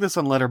I log this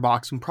on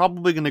Letterboxd, I'm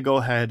probably going to go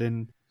ahead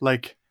and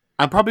like,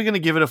 I'm probably going to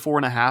give it a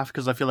 4.5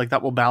 because I feel like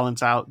that will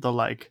balance out the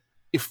like,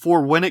 if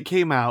for when it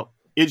came out,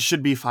 it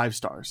should be 5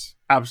 stars.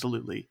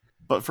 Absolutely.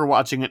 But for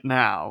watching it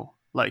now,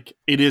 like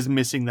it is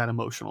missing that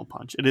emotional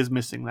punch. It is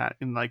missing that.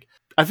 And like,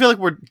 I feel like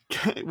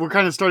we're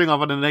kind of starting off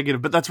on a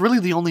negative, but that's really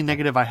the only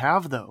negative I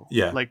have though.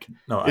 Yeah. Like,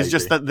 no, it's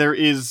just that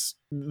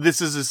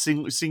this is a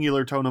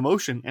singular tone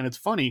emotion and it's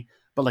funny.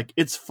 But like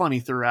it's funny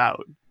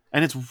throughout,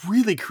 and it's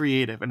really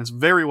creative, and it's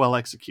very well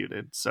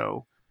executed.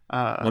 So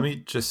let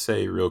me just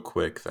say real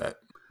quick that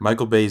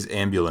Michael Bay's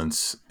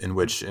Ambulance, in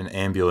which an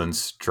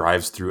ambulance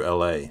drives through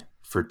LA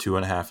for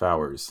 2.5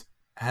 hours,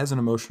 has an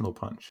emotional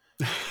punch.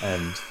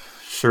 And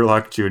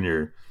Sherlock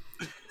Jr.,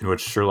 in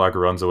which Sherlock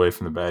runs away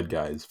from the bad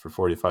guys for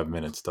 45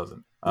 minutes,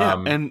 doesn't.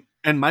 Yeah,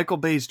 and Michael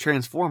Bay's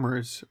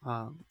Transformers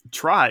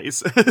tries.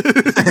 Sam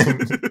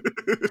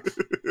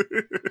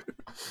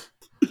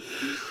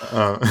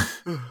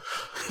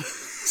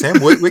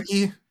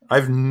Witwicky,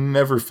 I've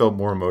never felt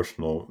more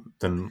emotional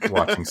than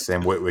watching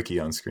Sam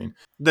Witwicky on screen.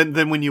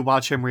 Than when you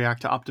watch him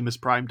react to Optimus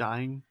Prime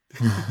dying.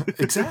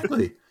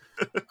 Exactly.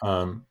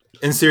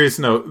 In serious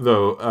note,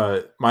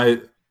 though,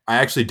 I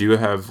actually do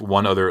have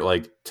one other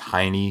like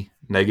tiny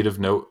negative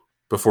note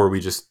before we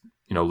just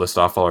list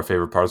off all our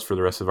favorite parts for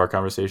the rest of our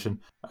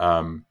conversation.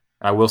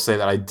 I will say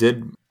that I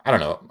don't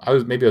know, I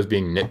was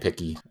being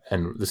nitpicky,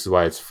 and this is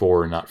why it's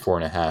 4 and not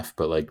 4.5.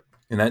 But like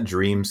in that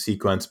dream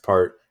sequence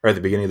part, or at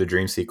the beginning of the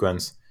dream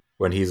sequence,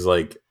 when he's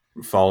like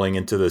falling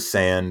into the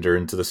sand or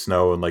into the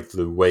snow and like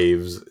the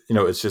waves,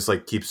 it's just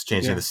like keeps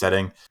changing the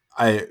setting.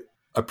 I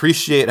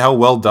appreciate how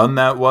well done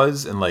that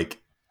was, and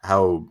like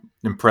how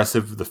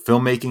impressive the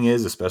filmmaking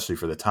is, especially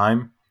for the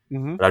time.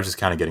 Mm-hmm. But I was just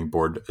kind of getting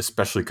bored,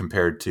 especially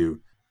compared to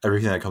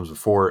everything that comes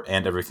before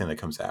and everything that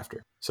comes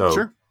after. So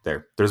sure.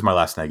 There's my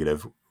last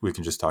negative. We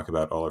can just talk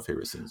about all our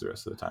favorite scenes the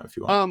rest of the time if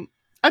you want.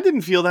 I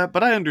didn't feel that,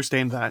 but I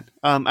understand that.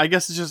 I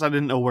guess it's just I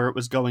didn't know where it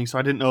was going, so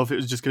I didn't know if it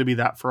was just going to be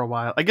that for a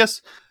while. I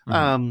guess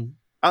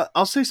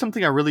I'll say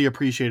something I really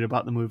appreciate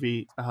about the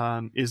movie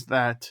is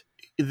that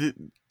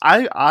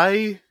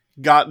I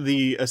got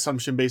the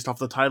assumption based off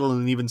the title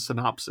and even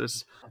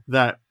synopsis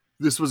that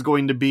this was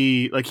going to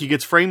be like he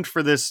gets framed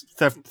for this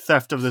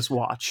theft of this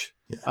watch.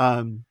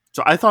 Yeah.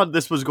 So I thought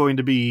this was going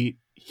to be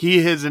he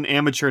is an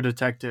amateur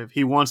detective.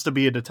 He wants to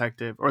be a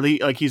detective, or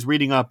he's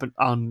reading up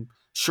on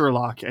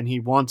Sherlock, and he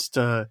wants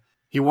to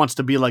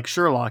be like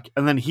Sherlock,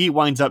 and then he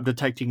winds up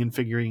detecting and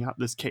figuring out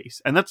this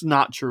case, and that's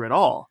not true at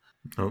all.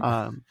 Nope.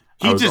 I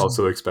was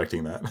also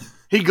expecting that.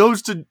 He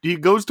goes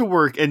to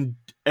work and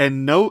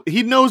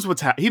he knows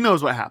what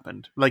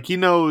happened. Like he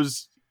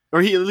knows,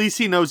 or at least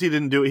he knows he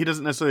didn't do it. He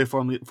doesn't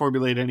necessarily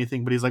formulate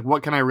anything, but he's like,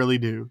 what can I really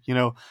do?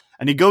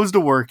 And he goes to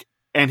work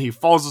and he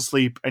falls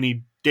asleep and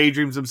he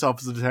daydreams himself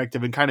as a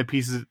detective and kind of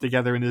pieces it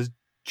together in his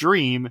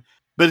dream.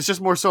 But it's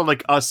just more so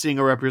like us seeing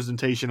a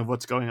representation of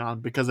what's going on,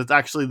 because it's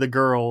actually the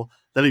girl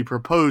that he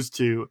proposed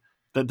to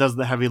that does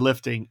the heavy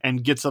lifting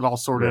and gets it all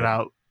sorted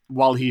out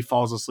while he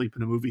falls asleep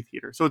in a movie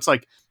theater. So it's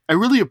like, I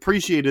really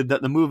appreciated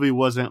that the movie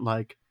wasn't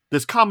like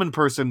this common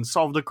person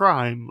solved a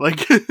crime,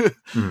 like, with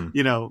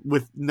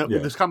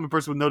this common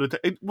person with no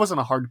it wasn't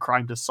a hard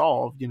crime to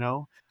solve,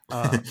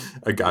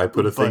 a guy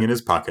put a thing in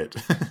his pocket.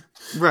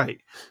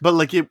 Right. But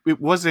like, it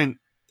wasn't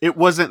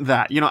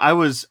that,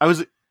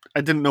 I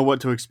didn't know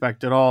what to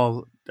expect at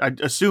all. I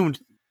assumed,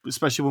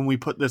 especially when we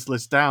put this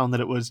list down, that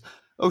it was,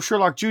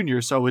 Sherlock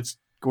Jr., so it's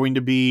going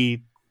to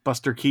be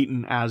Buster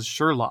Keaton as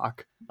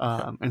Sherlock.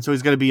 And so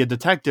he's going to be a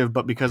detective,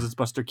 but because it's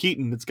Buster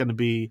Keaton, it's going to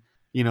be,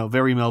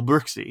 very Mel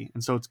Brooksy.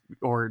 And so it's,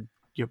 or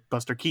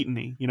Buster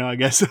Keaton-y, I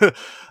guess. So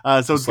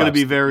it's going to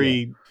be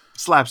very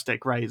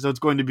slapstick, right? So it's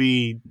going to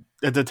be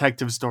a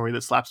detective story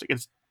that's slapstick.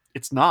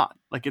 It's not.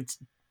 Like, it's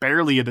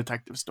barely a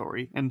detective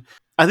story. And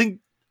I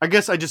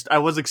guess I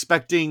was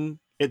expecting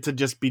it to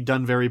just be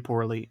done very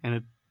poorly,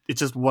 and it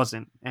just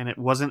wasn't, and it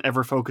wasn't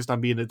ever focused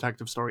on being a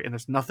detective story, and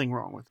there's nothing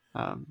wrong with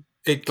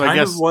it. Kind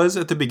of was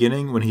at the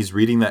beginning when he's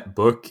reading that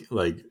book,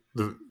 like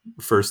the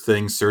first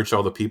thing, search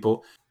all the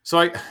people.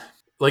 So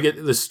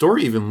the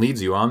story even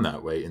leads you on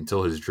that way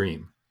until his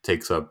dream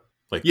takes up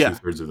like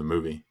 2/3 of the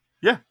movie.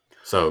 Yeah.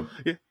 So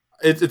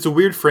it's a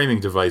weird framing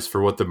device for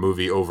what the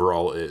movie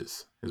overall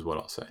is what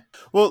I'll say.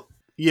 Well,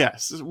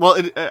 yes. Well,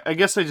 I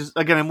guess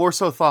I more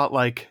so thought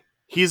like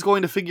he's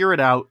going to figure it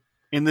out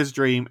in this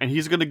dream, and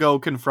he's going to go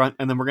confront,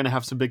 and then we're going to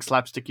have some big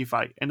slapsticky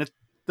fight. And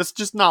that's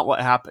just not what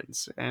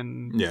happens.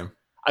 And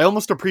I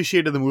almost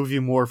appreciated the movie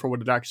more for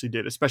what it actually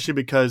did, especially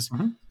because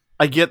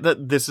I get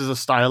that this is a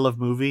style of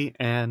movie,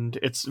 and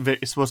it's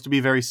supposed to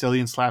be very silly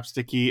and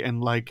slapsticky and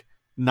like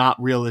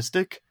not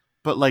realistic.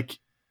 But like,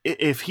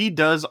 if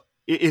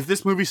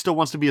this movie still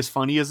wants to be as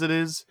funny as it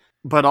is,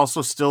 but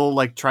also still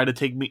like try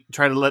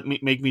to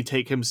make me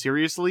take him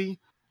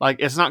seriously, like,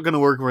 it's not going to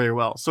work very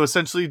well. So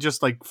essentially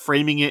just like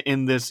framing it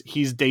in this,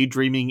 he's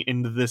daydreaming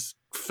into this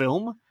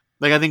film,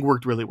 like I think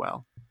worked really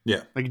well.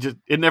 Yeah. Like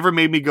it never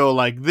made me go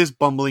like, this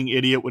bumbling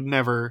idiot would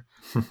never,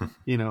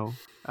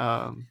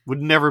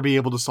 would never be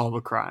able to solve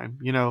a crime.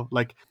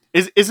 Like,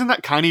 isn't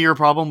that kind of your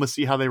problem with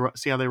See How They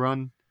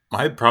Run?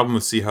 My problem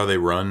with See How They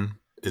Run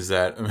is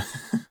that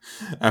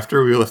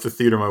after we left the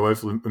theater, my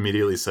wife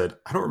immediately said,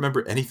 I don't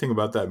remember anything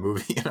about that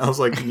movie. And I was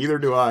like, neither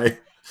do I.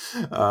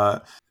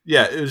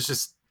 It was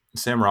just,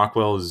 Sam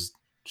Rockwell is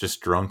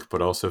just drunk,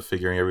 but also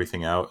figuring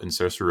everything out. And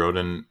Saoirse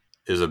Ronan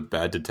is a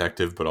bad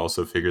detective, but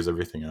also figures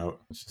everything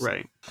out. It's just,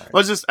 right.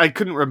 Well, I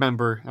couldn't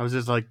remember. I was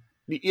just like,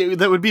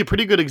 that would be a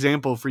pretty good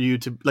example for you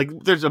to like,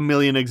 there's a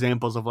million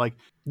examples of like,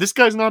 this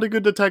guy's not a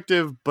good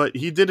detective, but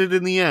he did it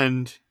in the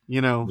end,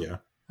 Yeah.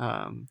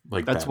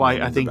 Like that's Batman, why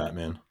I think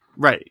Batman.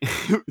 Right.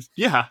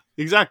 Yeah,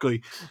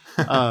 exactly.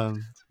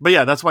 But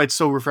yeah, that's why it's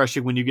so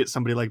refreshing when you get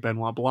somebody like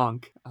Benoit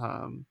Blanc,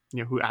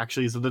 who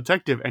actually is a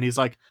detective, and he's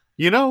like,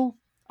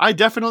 I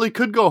definitely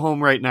could go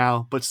home right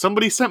now, but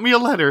somebody sent me a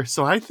letter,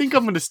 so I think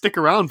I'm going to stick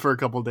around for a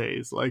couple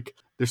days. Like,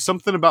 there's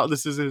something about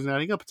this isn't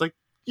adding up. It's like,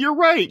 you're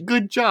right.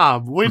 Good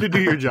job. Way to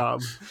do your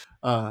job.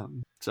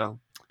 So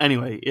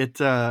anyway,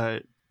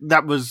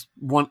 that was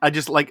one. I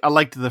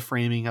liked the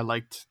framing. I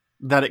liked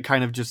that it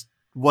kind of just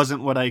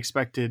wasn't what I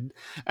expected,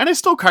 and I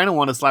still kind of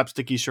want a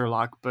slapsticky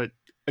Sherlock, but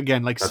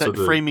again, like that's what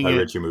framing the it.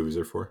 Ritchie movies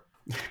are for.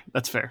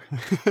 That's fair.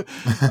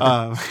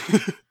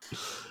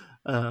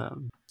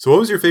 So what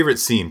was your favorite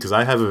scene? Because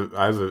I have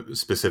a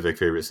specific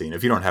favorite scene.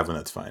 If you don't have one,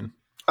 that's fine.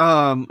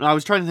 I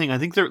was trying to think. I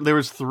think there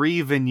was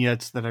 3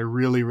 vignettes that I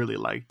really, really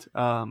liked.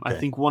 Okay. I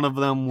think one of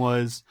them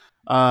was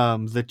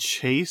the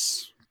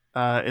chase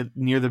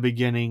near the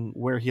beginning,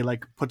 where he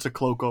like puts a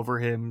cloak over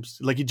him.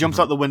 Like he jumps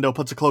out the window,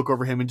 puts a cloak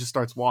over him, and just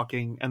starts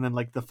walking. And then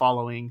like the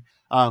following,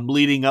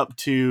 leading up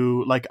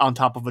to like on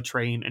top of a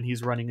train, and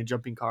he's running and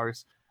jumping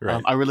cars.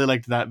 Right. I really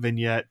liked that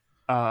vignette.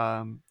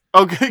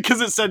 Okay,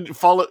 because it said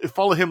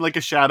follow him like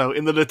a shadow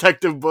in the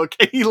detective book,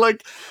 and he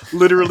like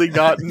literally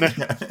got.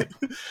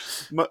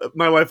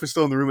 My wife was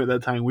still in the room at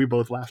that time. We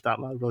both laughed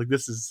out loud. We're like,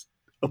 "This is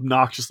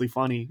obnoxiously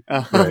funny."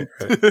 Right.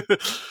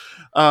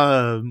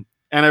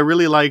 And I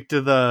really liked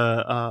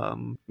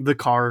the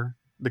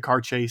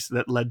car chase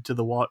that led to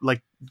the water,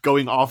 like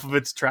going off of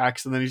its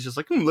tracks, and then he's just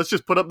like, "Let's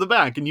just put up the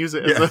back and use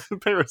it as a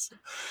parasol."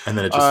 And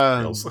then it just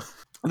fails.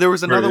 There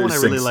was another one I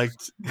really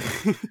liked.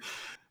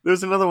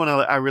 There's another one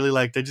I really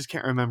liked. I just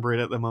can't remember it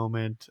at the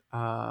moment.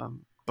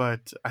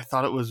 But I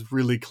thought it was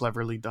really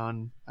cleverly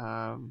done.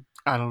 I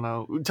don't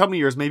know. Tell me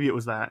yours. Maybe it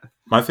was that.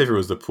 My favorite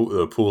was the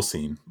pool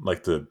scene,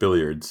 like the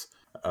billiards.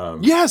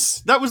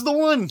 Yes, that was the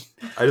one.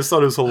 I just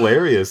thought it was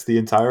hilarious the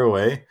entire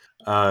way.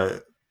 I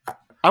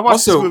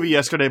watched this movie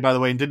yesterday, by the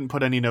way, and didn't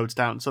put any notes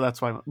down, so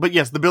that's why. But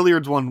yes, the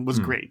billiards one was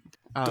great.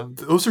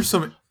 Those are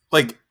some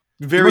like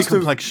very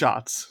complex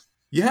shots.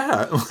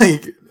 Yeah,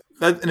 like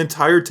that, an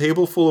entire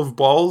table full of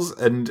balls,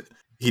 and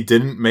he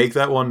didn't make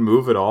that one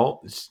move at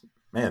all.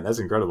 Man, that's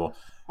incredible.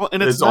 Well,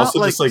 and it's not also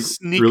like, just like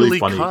sneakily really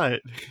funny.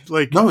 Cut.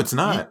 Like, no, it's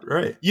not.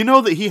 Right. You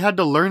know that he had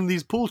to learn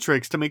these pool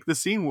tricks to make the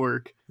scene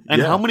work.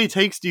 And how many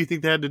takes do you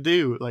think they had to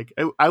do? Like,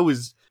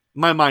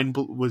 my mind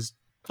was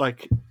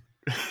like,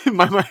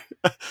 my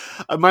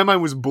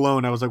mind was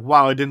blown. I was like,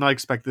 wow, I did not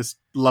expect this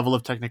level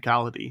of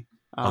technicality.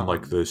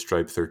 Unlike the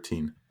Stripe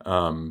 13.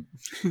 And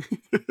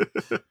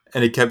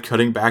it kept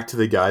cutting back to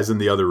the guys in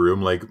the other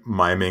room, like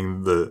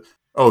miming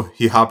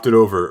he hopped it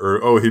over,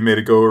 or he made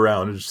it go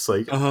around. It's just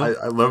like,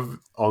 I love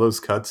all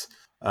those cuts.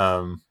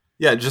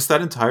 Just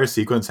that entire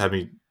sequence had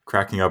me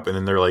cracking up. And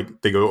then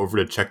they go over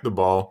to check the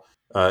ball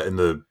in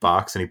the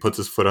box, and he puts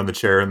his foot on the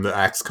chair, and the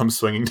axe comes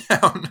swinging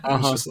down.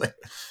 It's just like,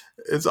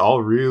 it's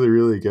all really,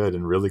 really good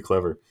and really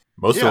clever.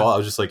 Most of all, I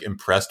was just like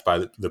impressed by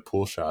the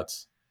pool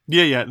shots.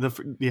 Yeah,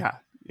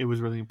 it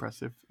was really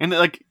impressive. And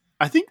like,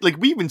 I think like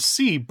we even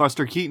see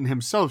Buster Keaton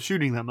himself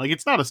shooting them. Like,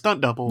 it's not a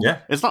stunt double. Yeah.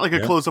 It's not like a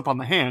close up on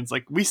the hands.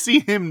 Like, we see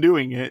him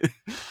doing it.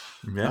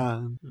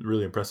 Yeah.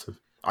 Really impressive.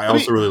 I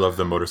also really love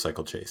the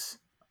motorcycle chase.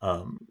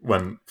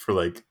 When for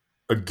like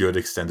a good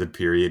extended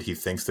period, he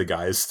thinks the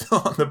guy is still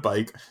on the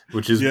bike,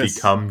 which has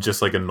become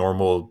just like a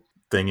normal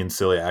thing in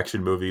silly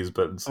action movies.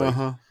 But it's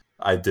like,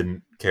 I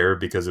didn't care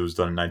because it was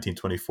done in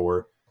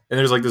 1924. And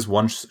there's like this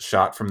one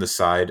shot from the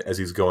side as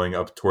he's going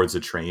up towards the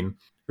train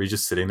where he's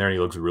just sitting there and he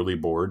looks really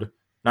bored.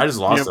 And I just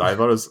lost it. I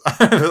thought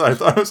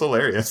it was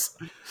hilarious.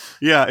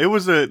 Yeah, that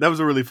was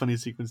a really funny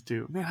sequence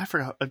too. Man, I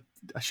forgot.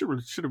 I should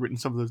have written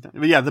some of those down.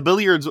 But yeah, the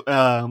billiards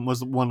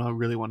was one I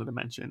really wanted to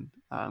mention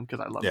because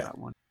I love that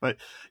one. But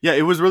yeah,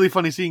 it was really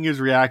funny seeing his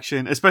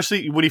reaction,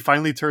 especially when he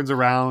finally turns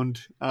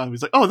around.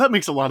 He's like, "Oh, that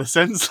makes a lot of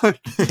sense."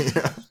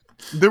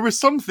 There were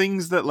some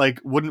things that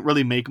like wouldn't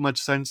really make much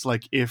sense,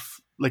 like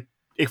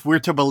if we're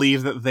to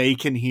believe that they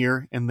can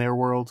hear in their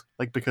world,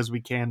 like because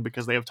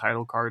they have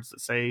title cards that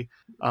say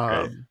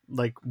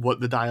like what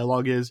the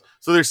dialogue is.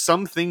 So there's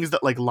some things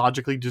that like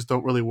logically just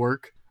don't really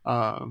work.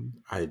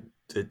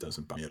 It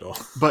doesn't bother me at all.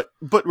 But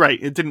right,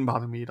 it didn't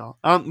bother me at all.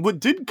 What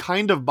did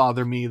kind of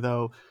bother me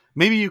though,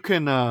 maybe you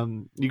can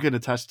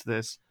attest to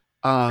this.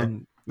 All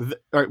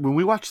right, when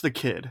we watched The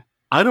Kid,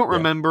 I don't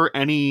remember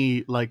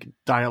any like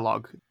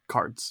dialogue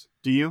cards.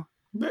 Do you?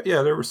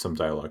 Yeah, there were some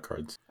dialogue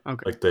cards.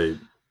 Okay. Like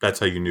that's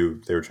how you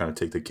knew they were trying to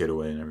take the kid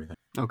away and everything.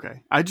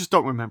 Okay. I just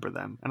don't remember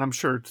them. And I'm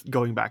sure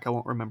going back, I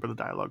won't remember the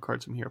dialogue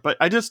cards from here. But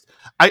I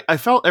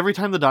felt every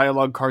time the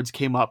dialogue cards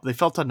came up, they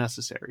felt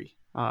unnecessary.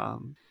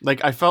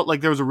 Like I felt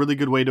like there was a really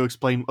good way to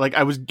explain, like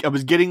I was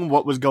getting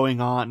what was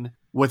going on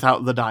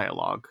without the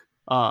dialogue.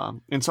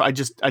 And so I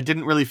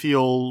didn't really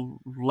feel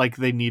like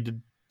they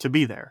needed to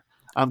be there.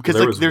 Because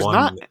like there's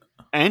not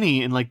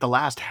any in like the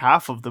last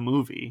half of the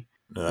movie.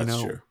 No,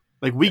 that's true.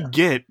 Like we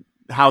get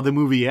how the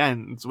movie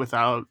ends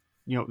without,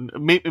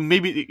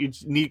 maybe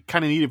it's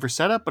kind of needed for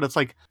setup, but it's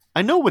like,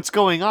 I know what's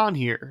going on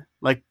here.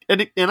 Like,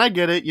 and I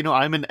get it.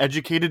 I'm an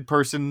educated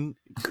person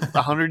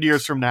 100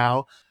 years from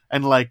now.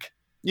 And like,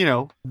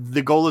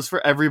 the goal is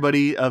for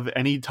everybody of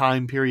any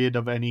time period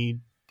of any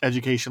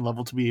education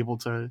level to be able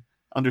to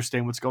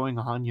understand what's going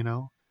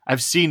on.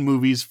 I've seen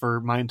movies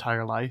for my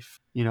entire life,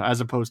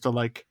 as opposed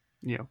to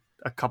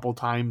a couple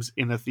times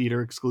in a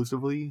theater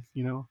exclusively,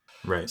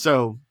 Right.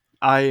 So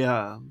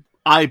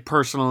I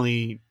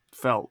personally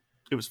felt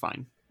it was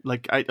fine.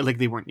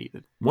 They weren't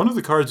needed. One of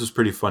the cards was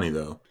pretty funny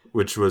though,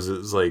 which was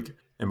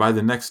and by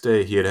the next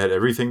day he had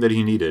everything that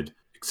he needed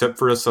except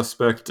for a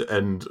suspect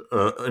and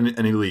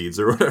any leads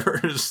or whatever.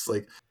 Just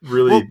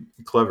really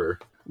clever.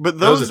 But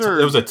those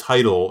that was a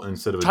title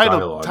instead of a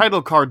dialogue.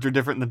 Title cards are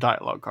different than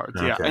dialogue cards.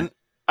 Okay. Yeah, and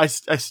I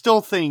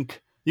still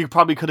think you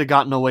probably could have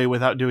gotten away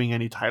without doing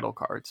any title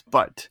cards,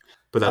 but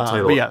that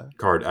title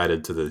card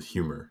added to the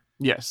humor.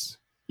 Yes.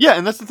 Yeah,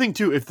 and that's the thing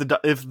too. If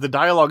the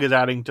dialogue is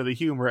adding to the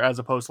humor, as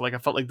opposed to I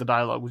felt like the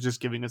dialogue was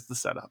just giving us the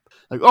setup.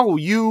 Oh,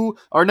 you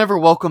are never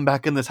welcome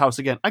back in this house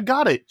again. I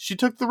got it. She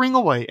took the ring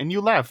away, and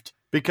you left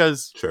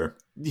because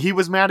he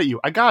was mad at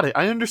you. I got it.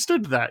 I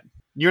understood that.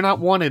 You're not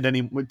wanted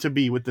to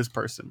be with this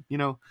person.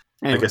 Anyway,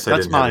 I guess I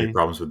didn't have any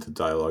problems with the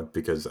dialogue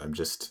because I don't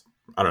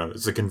know.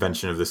 It's a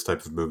convention of this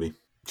type of movie.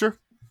 Sure.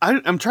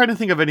 I'm trying to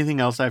think of anything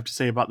else I have to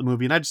say about the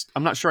movie, and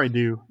I'm not sure I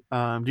do.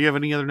 Do you have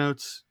any other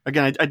notes?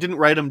 Again, I didn't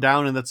write them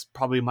down, and that's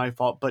probably my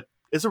fault. But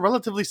it's a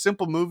relatively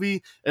simple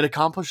movie. It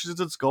accomplishes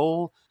its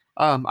goal.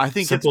 I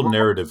think simple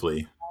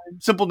narratively.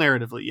 Simple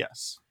narratively,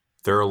 yes.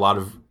 There are a lot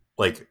of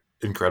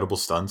incredible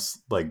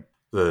stunts, like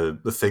the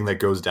thing that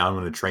goes down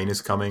when a train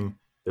is coming.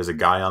 There's a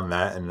guy on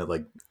that, and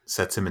it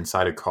sets him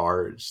inside a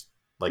car. It's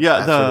that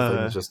sort of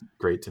thing is just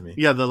great to me.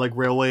 Yeah, the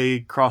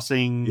railway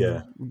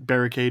crossing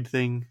barricade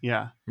thing.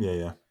 Yeah.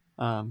 Yeah.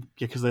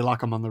 Because they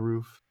lock him on the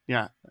roof.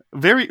 Yeah,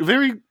 very,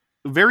 very,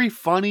 very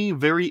funny,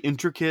 very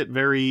intricate,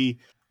 very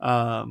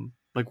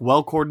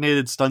well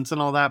coordinated stunts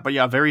and all that. But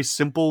yeah, very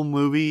simple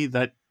movie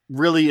that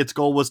really its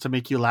goal was to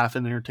make you laugh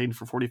and entertain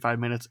for 45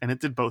 minutes, and it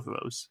did both of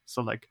those.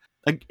 So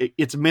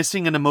it's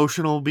missing an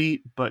emotional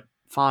beat, but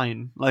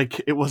fine.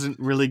 It wasn't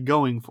really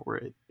going for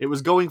it. It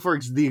was going for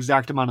the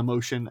exact amount of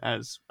emotion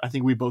as I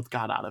think we both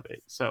got out of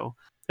it. So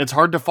it's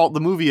hard to fault the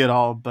movie at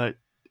all, but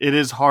it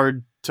is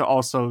hard to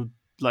also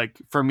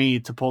for me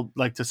to pull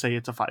to say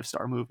it's a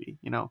 5-star movie.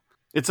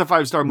 It's a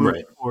 5-star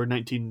movie for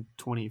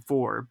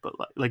 1924, but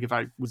if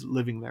I was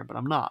living there, but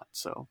I'm not.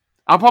 So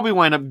I'll probably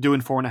wind up doing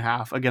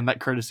 4.5. Again, that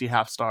courtesy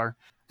half-star.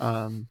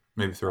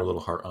 Maybe throw a little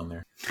heart on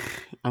there.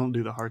 I don't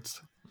do the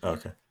hearts.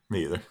 Okay,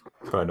 me either.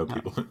 But I know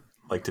people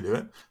like to do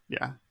it.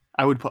 Yeah,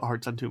 I would put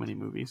hearts on too many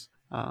movies.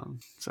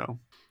 So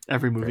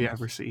every movie I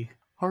ever see,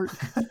 heart.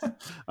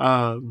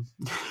 Yeah.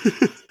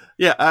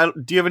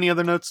 Do you have any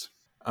other notes?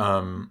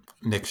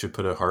 Nick should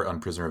put a heart on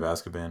Prisoner of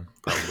Azkaban,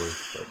 probably.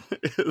 But.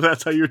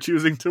 That's how you're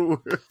choosing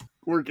to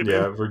work it.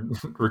 Yeah,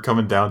 we're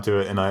coming down to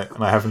it, and I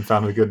haven't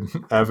found a good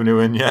avenue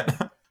in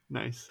yet.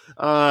 Nice.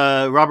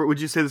 Robert,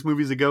 would you say this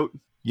movie's a GOAT?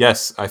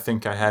 Yes, I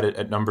think I had it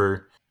at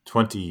number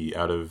 20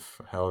 out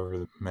of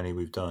however many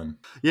we've done.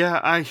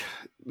 Yeah,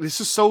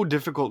 this is so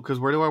difficult because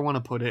where do I want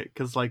to put it?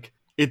 Because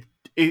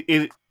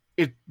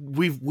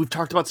we've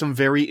talked about some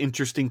very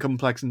interesting,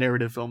 complex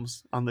narrative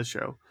films on this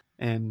show,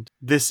 and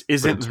this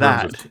isn't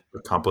that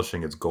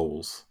accomplishing its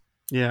goals.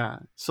 Yeah,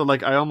 so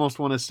I almost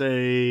want to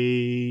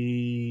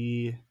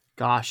say,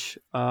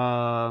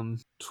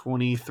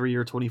 23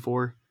 or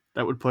 24.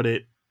 That would put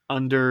it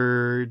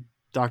under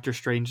Doctor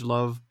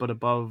Strangelove, but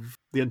above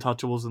The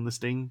Untouchables and The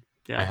Sting.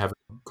 Yeah, I have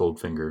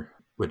Goldfinger,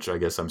 which I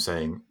guess I'm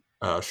saying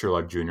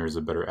Sherlock Jr. is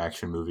a better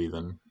action movie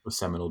than a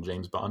seminal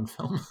James Bond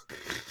film.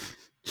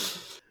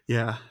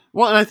 Yeah.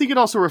 Well, and I think it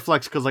also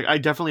reflects because I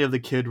definitely have The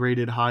Kid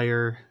rated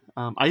higher.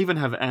 I even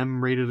have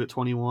M rated at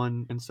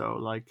 21, and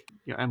so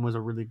M was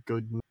a really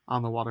good movie.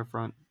 On the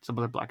Waterfront, some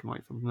other black and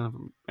white films. None of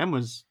them. M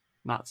was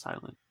not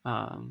silent.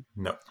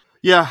 No.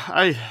 Yeah,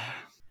 I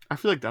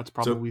feel like that's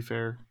probably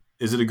fair.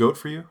 Is it a GOAT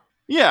for you?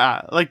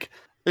 Yeah,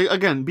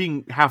 again,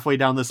 being halfway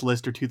down this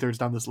list or 2/3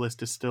 down this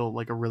list is still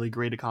a really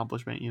great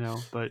accomplishment,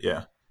 But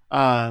yeah.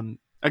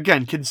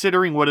 Again,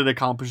 considering what it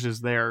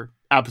accomplishes there,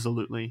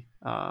 absolutely.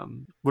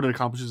 What it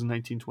accomplishes in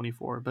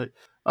 1924, but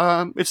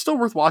it's still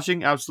worth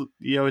watching. Absolutely,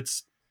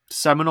 it's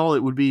seminal.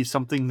 It would be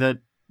something that,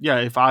 yeah,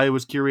 if I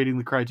was curating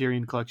the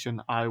Criterion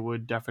Collection, I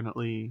would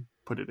definitely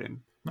put it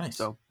in. Nice.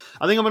 So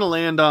I think I'm going to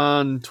land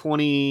on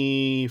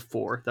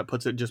 24. That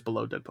puts it just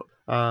below Dead Poet,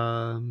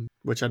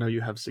 which I know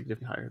you have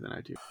significantly higher than I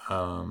do.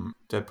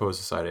 Dead Poet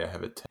Society, I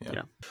have it 10.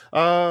 Yeah.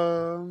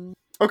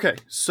 Okay,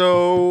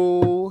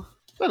 so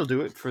that'll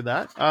do it for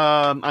that.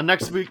 On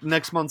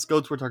next month's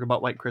GOATs, we're talking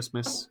about White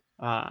Christmas.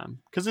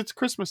 Because it's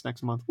Christmas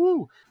next month.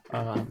 Woo!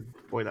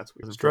 Boy, that's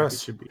weird. Stress. It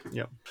should be.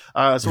 Yep.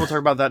 So we'll talk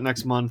about that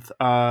next month.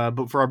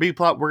 But for our B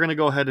plot, we're gonna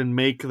go ahead and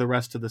make the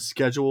rest of the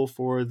schedule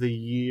for the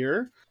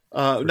year.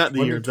 Not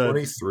the year.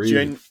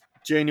 The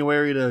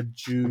January to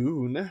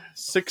June.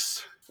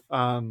 Six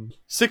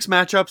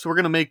matchups. We're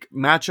gonna make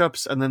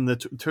matchups, and then the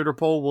Twitter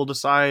poll will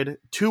decide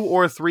 2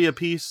 or 3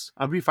 apiece.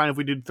 I'd be fine if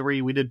we did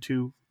 3. We did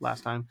 2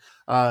 last time.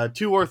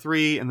 2 or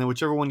 3, and then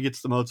whichever one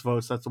gets the most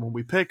votes, that's the one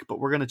we pick. But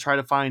we're gonna try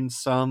to find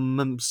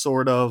some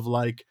sort of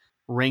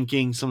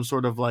ranking some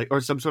sort of like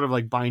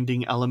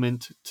binding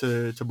element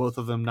to both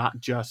of them, not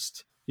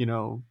just,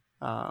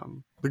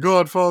 The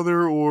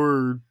Godfather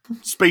or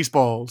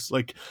Spaceballs,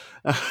 like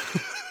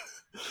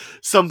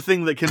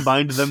something that can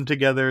bind them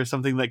together,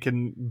 something that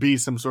can be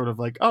some sort of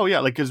like, oh yeah,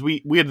 like, because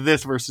we had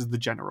this versus The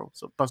General,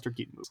 so Buster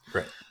Keaton movie.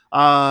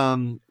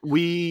 Right.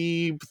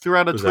 We threw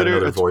out a Was Twitter. that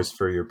another voice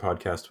for your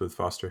podcast with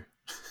Foster?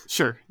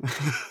 Sure.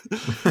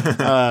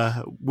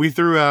 We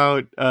threw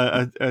out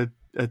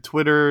a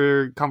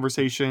Twitter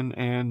conversation,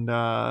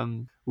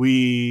 and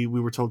we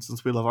were told,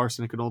 since we love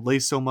Arsenic and Old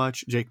Lace so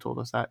much, Jake told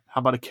us that. How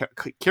about a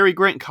Cary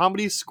Grant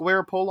comedy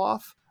square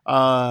pull-off?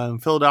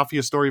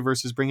 Philadelphia Story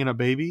versus Bringing Up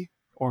Baby,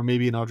 or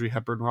maybe an Audrey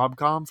Hepburn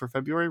rom-com for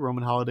February.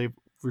 Roman Holiday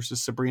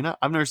versus Sabrina.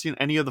 I've never seen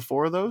any of the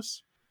four of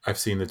those. I've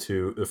seen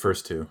the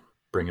first two,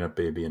 Bringing Up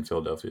Baby and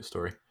Philadelphia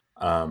Story.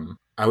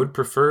 I would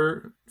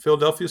prefer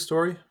Philadelphia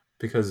Story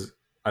because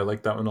I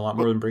like that one a lot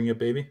more than Bringing Up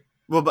Baby.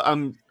 Well, but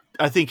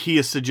I think he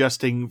is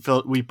suggesting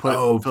we put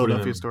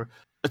Philadelphia Story.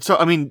 So,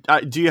 I mean,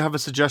 do you have a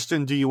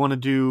suggestion? Do you want to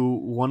do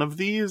one of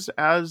these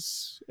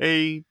as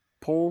a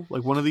poll?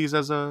 Like one of these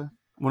as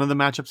one of the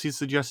matchups he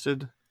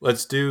suggested?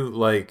 Let's do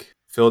like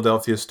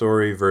Philadelphia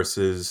Story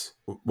versus,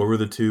 what were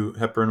the two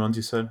Hepburn ones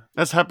you said?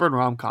 That's Hepburn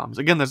rom-coms.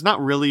 Again, there's not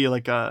really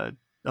like a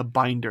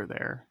binder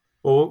there.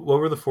 Well, what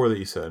were the four that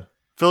you said?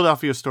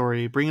 Philadelphia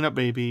Story, Bringing Up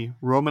Baby,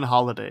 Roman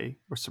Holiday,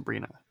 or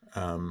Sabrina.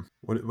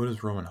 What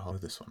is Roman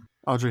Holiday, this one?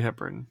 Audrey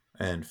Hepburn.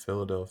 And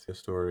Philadelphia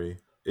Story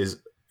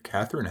is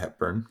Katharine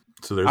Hepburn.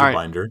 So there's All a right.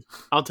 binder.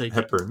 I'll take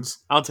Hepburns.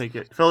 I'll take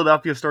it.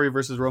 Philadelphia Story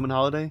versus Roman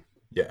Holiday.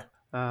 Yeah.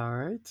 All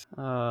right.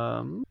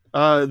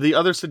 The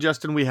other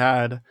suggestion we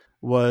had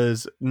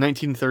was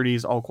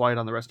 1930s All Quiet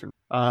on the Western.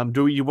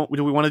 Do we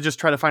want to just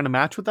try to find a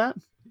match with that?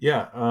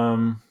 Yeah.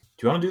 Do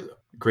you want to do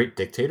Great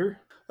Dictator?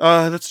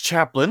 That's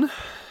Chaplin.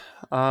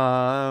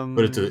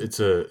 But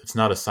it's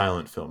not a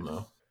silent film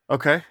though.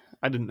 Okay,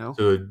 I didn't know.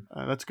 So it'd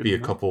that's good. be a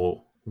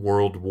couple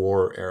World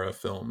War era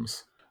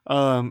films.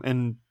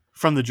 And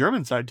from the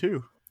German side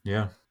too.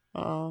 Yeah.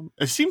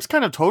 It seems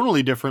kind of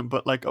totally different,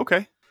 but like,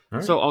 okay. All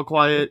right. So All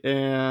Quiet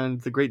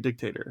and The Great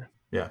Dictator.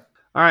 Yeah.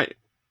 All right.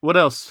 What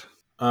else?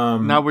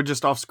 Now Now we're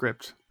just off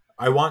script.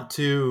 I want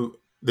to.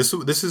 This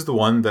is the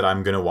one that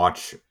I'm gonna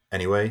watch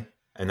anyway,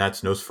 and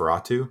that's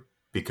Nosferatu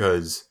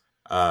because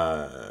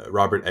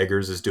Robert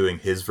Eggers is doing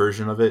his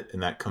version of it,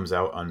 and that comes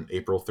out on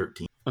April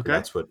 13th. Okay.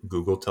 That's what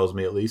Google tells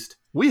me, at least.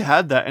 We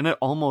had that, and it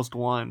almost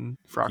won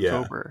for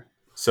October.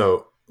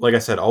 So, like I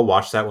said, I'll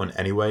watch that one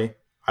anyway.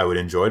 I would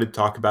enjoy to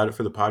talk about it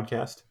for the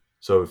podcast.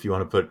 So, if you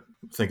want to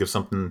think of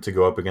something to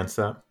go up against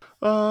that.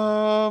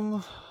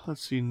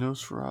 Let's see,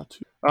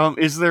 Nosferatu.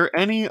 Is there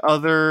any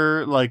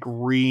other like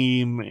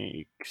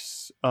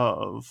remakes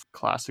of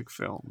classic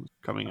films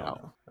coming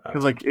out?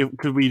 Because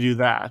could we do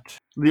that?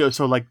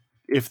 So like,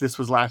 if this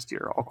was last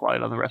year, All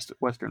Quiet on the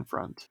Western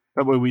Front.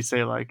 That way we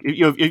say like,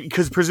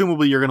 because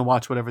presumably you're going to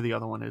watch whatever the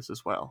other one is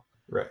as well.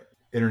 Right.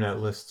 Internet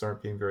lists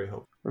aren't being very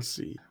helpful. Let's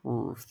see.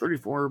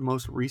 34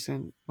 most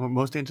recent, or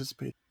most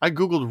anticipated. I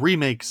Googled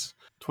remakes.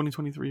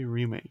 2023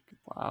 remake.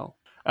 Wow.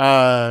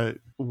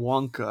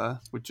 Wonka,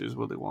 which is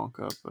Willy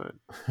Wonka, but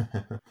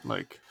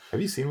like.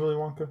 Have you seen Willy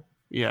Wonka?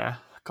 Yeah,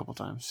 a couple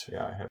times.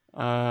 Yeah, I have.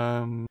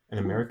 An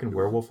American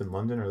Werewolf in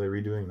London. Are they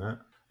redoing that?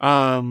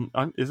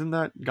 Isn't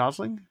that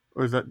Gosling?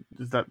 Or is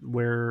that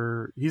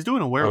where he's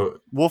doing a werewolf?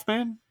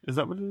 Wolfman? Is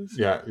that what it is?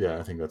 Yeah,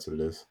 I think that's what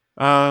it is.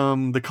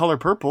 The Color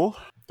Purple.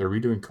 They're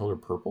redoing Color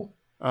Purple?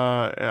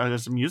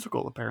 As a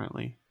musical,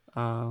 apparently.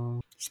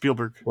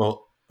 Spielberg.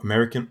 Well,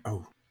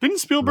 Didn't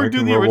Spielberg American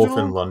do the Werewolf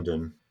original? in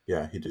London.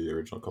 Yeah, he did the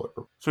original Color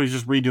Purple. So he's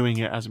just redoing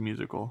it as a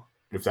musical.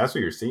 If that's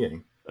what you're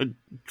seeing.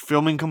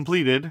 Filming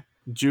completed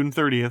June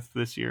 30th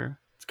this year.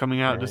 It's coming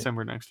out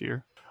December next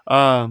year.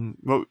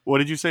 What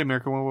did you say?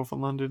 American Werewolf in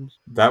London?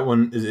 That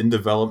one is in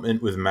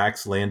development with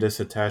Max Landis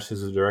attached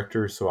as a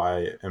director, so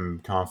I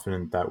am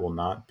confident that will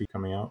not be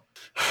coming out.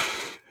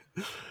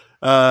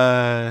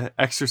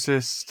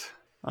 Exorcist.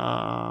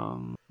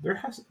 Why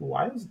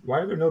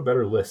are there no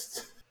better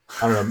lists?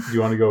 I don't know. Do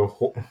you want to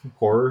go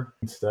horror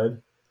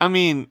instead? I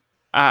mean,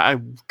 I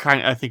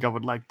think I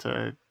would like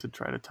to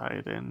try to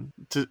tie it in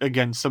to,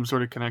 again, some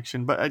sort of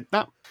connection, but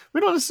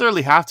we don't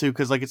necessarily have to,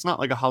 because like it's not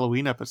like a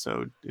Halloween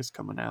episode is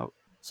coming out,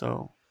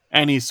 so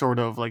any sort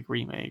of like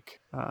remake.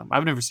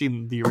 I've never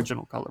seen the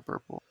original Color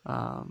Purple.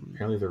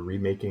 Apparently they're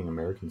remaking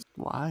Americans.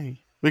 Why?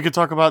 We could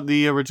talk about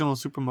the original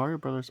Super Mario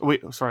Brothers. Oh,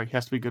 wait, sorry, it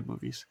has to be good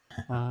movies.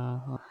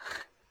 How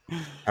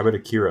about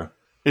Akira?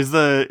 Is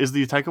the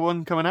Taika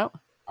one coming out?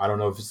 I don't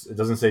know if it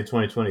doesn't say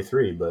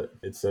 2023, but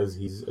it says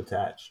he's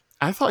attached.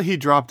 I thought he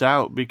dropped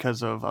out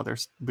because of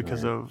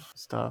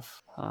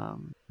stuff.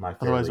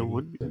 Otherwise, I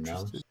would be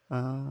interested.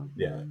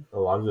 Yeah, a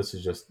lot of this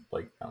is just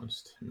like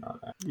announced, not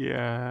that.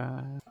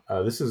 Yeah.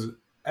 This is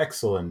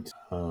excellent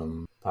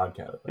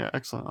podcast. Yeah,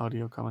 excellent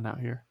audio coming out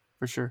here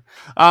for sure.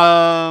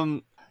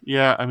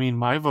 Yeah, I mean,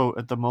 my vote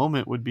at the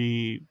moment would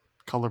be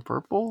Color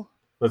Purple.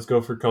 Let's go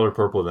for Color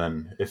Purple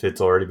then, if it's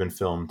already been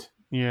filmed.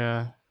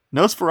 Yeah.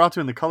 Nosferatu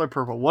and the Color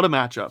Purple. What a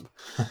matchup.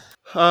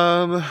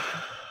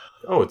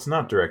 Oh, it's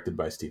not directed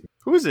by Stephen.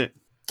 Who is it?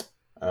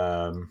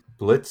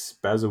 Blitz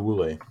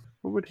Bazawule.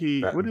 What would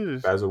he? What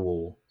is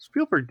Bazawule?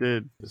 Spielberg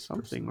did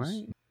something,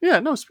 right? Yeah,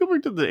 no,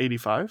 Spielberg did the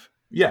 85.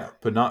 Yeah,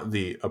 but not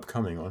the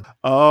upcoming one.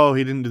 Oh,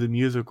 he didn't do the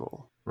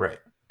musical. Right.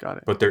 Got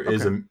it. But there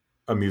is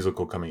a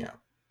musical coming out.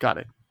 Got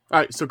it. All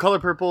right, so Color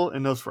Purple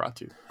and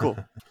Nosferatu. Cool.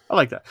 I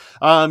like that.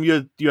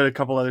 You had a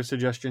couple other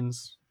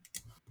suggestions.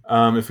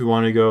 If we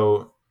want to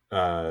go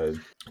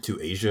to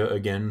Asia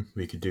again,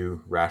 we could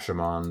do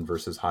Rashomon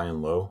versus High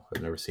and Low.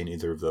 I've never seen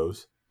either of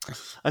those.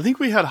 I think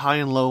we had High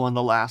and Low on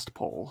the last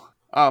poll.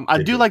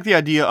 I do like the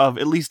idea of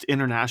at least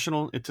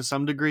international to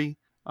some degree.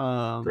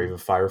 Grave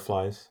of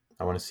Fireflies.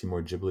 I want to see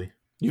more Ghibli.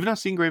 You've not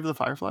seen Grave of the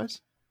Fireflies?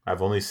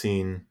 I've only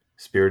seen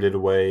Spirited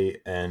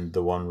Away and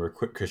the one where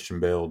Christian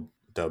Bale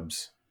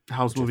dubs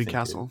Howl's Moving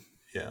Castle.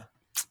 Yeah.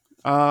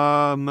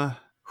 Yeah.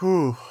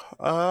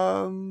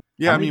 How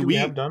many do we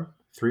have done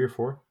 3 or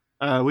 4.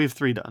 We have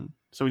 3 done,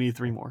 so we need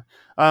 3 more.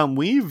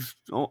 We've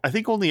I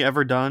think only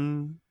ever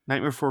done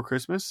Nightmare Before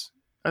Christmas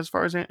as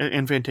far as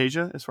and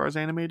Fantasia as far as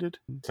animated.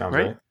 Sounds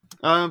right.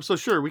 So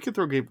sure, we could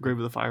throw Grave of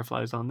the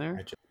Fireflies on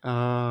there.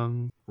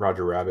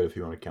 Roger Rabbit, if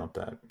you want to count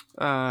that.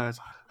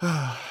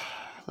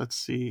 Let's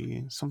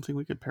see, something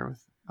we could pair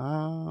with.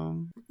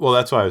 Well,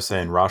 that's why I was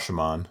saying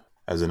Rashomon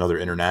as another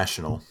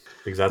international,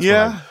 because that's what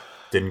I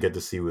didn't get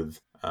to see with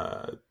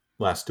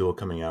Last Duel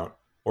coming out.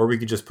 Or we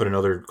could just put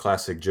another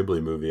classic Ghibli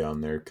movie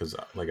on there, because,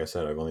 like I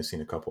said, I've only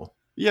seen a couple.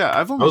 Yeah,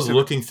 I was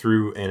looking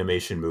through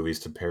animation movies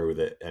to pair with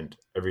it, and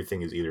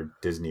everything is either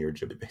Disney or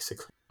Ghibli,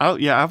 basically. Oh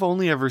yeah, I've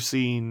only ever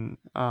seen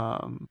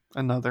I've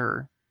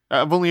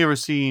only ever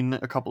seen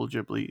a couple of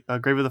Ghibli: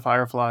 Grave of the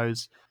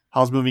Fireflies,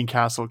 Howl's Moving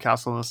Castle,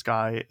 Castle in the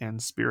Sky,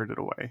 and Spirited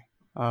Away.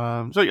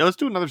 So yeah, let's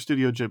do another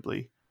Studio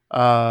Ghibli.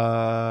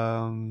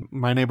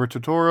 My Neighbor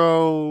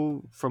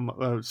Totoro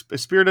from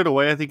Spirited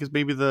Away, I think, is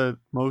maybe the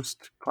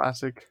most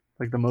classic,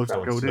 like the most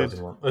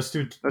goated. Let's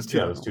do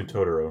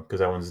Totoro, because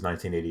that one's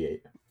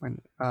 1988.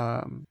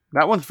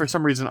 That one's for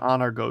some reason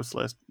on our goats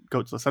list.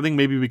 I think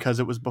maybe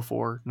because it was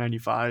before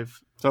 95.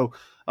 So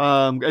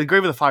Grave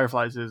of the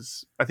Fireflies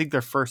is, I think,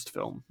 their first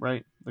film,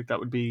 right? Like that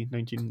would be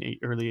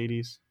early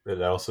 80s.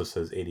 It also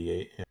says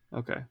 88. Yeah.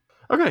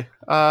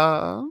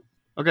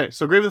 Okay,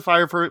 so Grave of the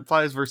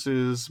Fireflies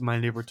versus My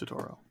Neighbor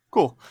Totoro.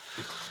 Cool.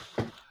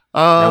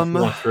 Now, if you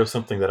want to throw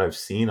something that I've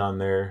seen on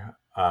there,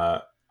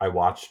 I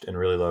watched and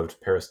really loved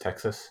Paris,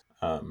 Texas,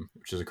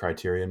 which is a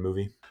Criterion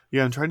movie.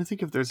 Yeah, I'm trying to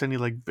think if there's any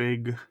like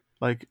big,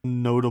 like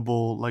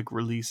notable like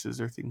releases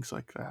or things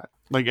like that.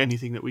 Like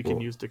anything that we can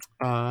use to,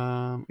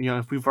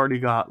 if we've already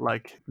got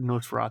like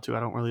Nosferatu, I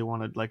don't really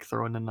want to like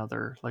throw in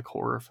another like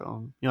horror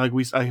film.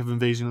 I have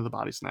Invasion of the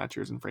Body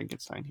Snatchers and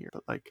Frankenstein here,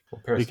 but like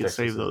we can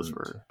save those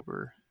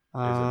for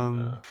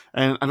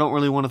and I don't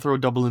really want to throw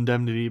Double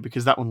Indemnity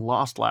because that one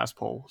lost last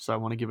poll, so I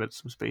want to give it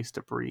some space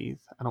to breathe.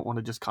 I don't want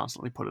to just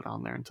constantly put it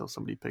on there until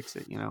somebody picks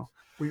it, We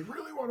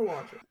really want to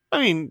watch it. I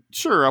mean,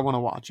 sure, I want to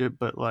watch it,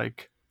 but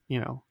like,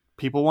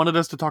 people wanted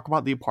us to talk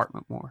about The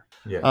Apartment more.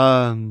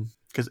 Yeah.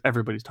 Because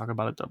everybody's talking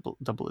about a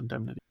Double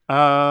Indemnity.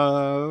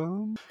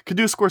 Could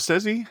do a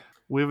Scorsese.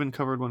 We haven't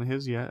covered one of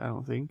his yet, I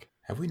don't think.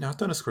 Have we not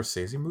done a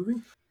Scorsese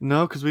movie?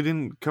 No, because we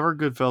didn't cover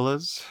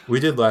Goodfellas.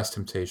 We did Last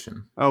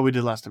Temptation. Oh, we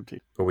did Last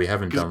Temptation. But we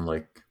haven't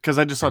done because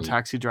I just saw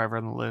Taxi Driver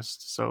on the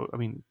list. So, I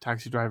mean,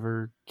 Taxi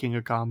Driver, King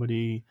of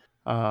Comedy,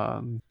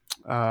 I've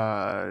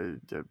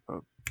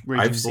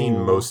Raging seen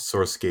Bull. most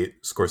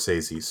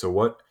Scorsese. So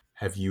what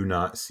have you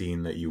not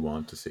seen that you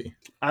want to see?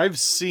 I've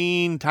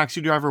seen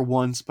Taxi Driver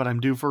once, but I'm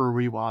due for a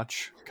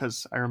rewatch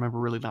because I remember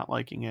really not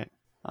liking it.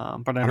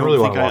 But I don't really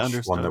think want to I watch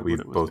understood one that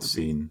we've both be.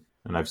 seen,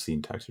 and I've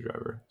seen Taxi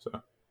Driver.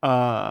 So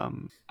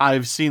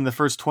I've seen the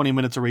first 20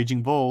 minutes of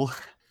Raging Bull,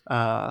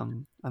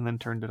 and then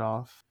turned it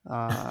off.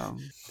 That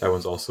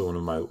one's also one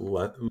of my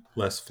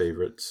less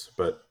favorites,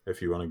 but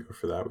if you want to go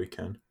for that, we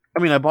can. I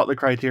mean, I bought the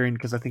Criterion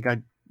because I think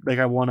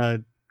I want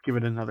to give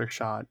it another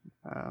shot.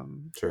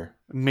 Sure.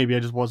 Maybe I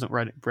just wasn't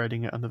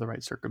writing it under the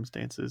right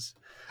circumstances.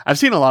 I've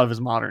seen a lot of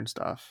his modern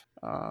stuff.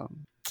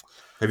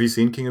 Have you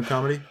seen King of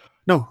Comedy?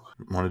 No.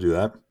 Want to do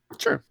that?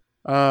 Sure.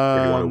 Or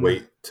do you want to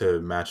wait to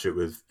match it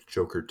with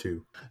Joker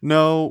 2?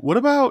 No. What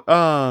about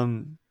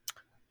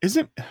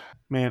isn't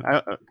man?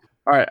 All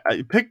right.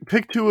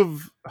 Pick two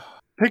of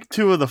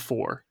the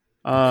 4.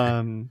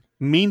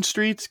 Mean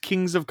Streets,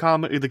 Kings of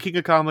Comedy, The King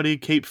of Comedy,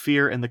 Cape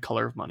Fear, and The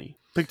Color of Money.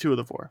 Pick 2 of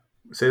the 4.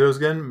 Say those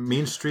again.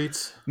 Mean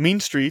Streets,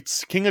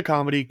 King of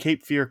Comedy,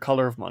 Cape Fear,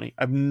 Color of Money.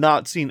 I've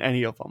not seen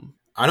any of them.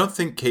 I don't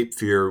think Cape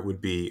Fear would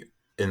be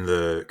in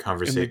the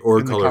conversation,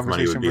 or Color of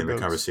Money would be in the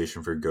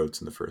conversation for Goats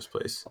in the first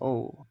place.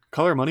 Oh,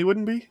 Color of Money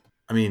wouldn't be?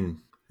 I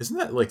mean, isn't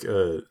that like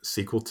a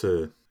sequel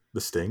to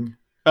The Sting?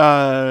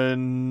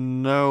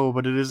 No,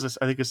 but it is,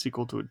 I think, a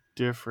sequel to a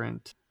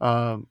different,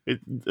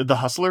 The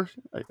Hustler,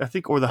 I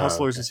think, or The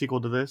Hustler is a sequel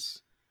to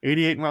this.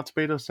 88 in Rotten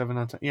Tomatoes, 7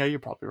 on 10. Yeah, you're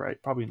probably right.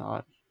 Probably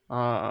not.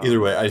 Either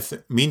way, I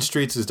think Mean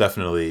Streets is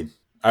definitely.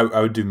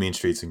 I would do Mean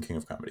Streets and King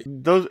of Comedy.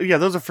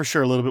 Those are for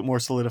sure a little bit more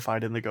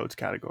solidified in the Goats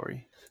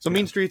category. So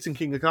Mean Streets and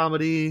King of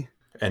Comedy.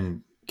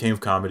 And King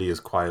of Comedy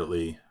is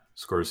quietly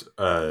scores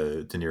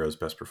De Niro's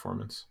best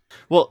performance.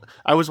 Well,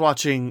 I was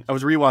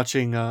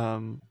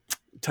rewatching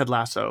Ted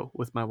Lasso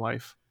with my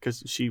wife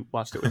because she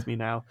watched it with me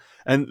now,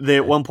 and they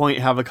at one point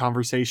have a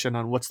conversation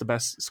on what's the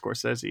best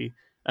Scorsese,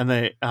 and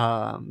they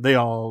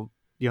all,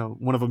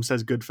 one of them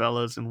says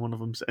Goodfellas, and one of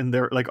them, and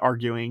they're like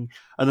arguing,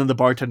 and then the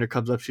bartender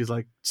comes up, she's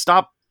like,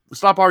 stop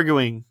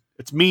arguing,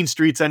 it's Mean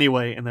Streets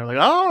anyway, and they're like,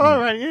 oh, all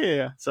right,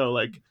 yeah. So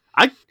like,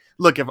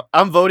 if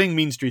I'm voting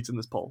Mean Streets in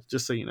this poll,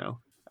 just so you know.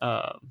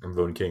 I'm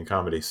voting King of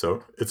Comedy,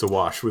 so it's a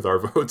wash with our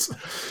votes.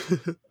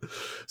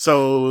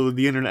 So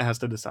the internet has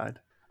to decide.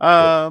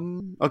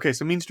 Okay,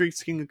 so Mean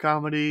Streets, King of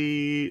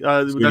Comedy.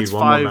 So that's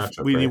 5.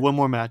 We need one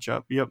more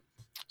matchup. Yep.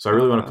 So I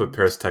really want to put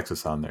Paris,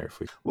 Texas on there.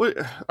 All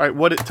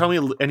right. Tell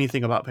me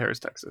anything about Paris,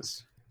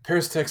 Texas.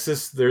 Paris,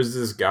 Texas. There's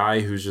this guy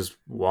who's just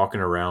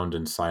walking around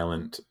and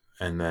silent,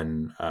 and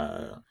then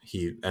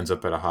he ends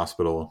up at a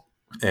hospital,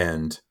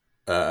 and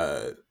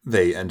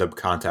they end up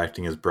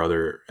contacting his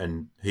brother,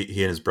 and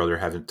he and his brother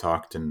haven't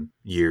talked in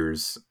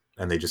years,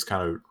 and they just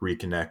kind of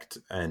reconnect,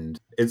 and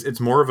it's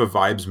more of a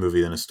vibes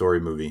movie than a story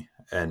movie,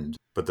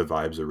 but the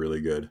vibes are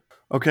really good.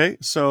 Okay,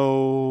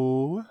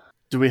 so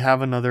do we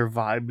have another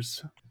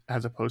vibes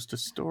as opposed to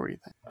story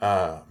thing?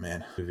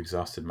 Man, we've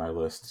exhausted my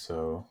list,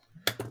 so...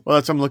 Well,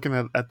 that's what I'm looking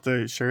at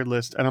the shared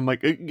list, and I'm like,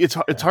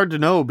 it's hard to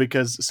know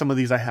because some of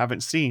these I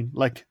haven't seen.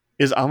 Like,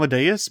 is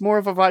Amadeus more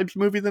of a vibes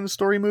movie than a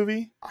story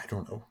movie? I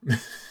don't know.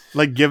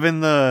 Like, given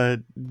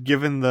the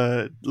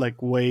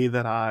like way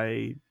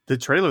that the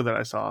trailer that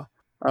I saw.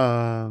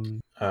 I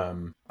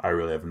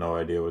really have no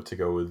idea what to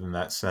go with in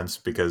that sense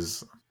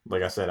because,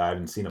 like I said, I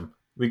haven't seen them.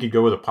 We could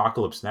go with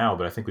Apocalypse Now,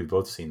 but I think we've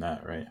both seen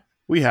that, right?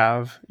 We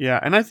have, yeah,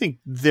 and I think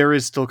there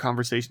is still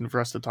conversation for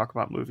us to talk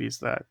about movies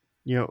that,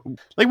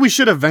 like we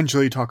should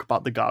eventually talk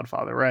about The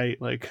Godfather, right?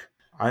 Like,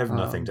 I have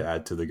nothing to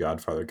add to the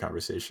Godfather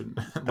conversation.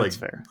 That's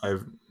fair. I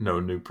have no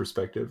new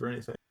perspective or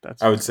anything.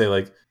 That's I would say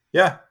like,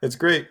 yeah, it's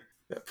great.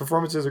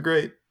 Performances are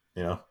great.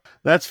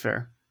 That's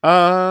fair.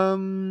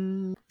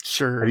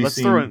 Sure. Have you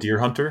seen Deer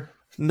Hunter?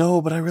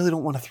 No, but I really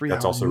don't want a 3 hour.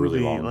 That's also movie.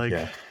 really long. Like,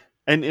 yeah.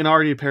 And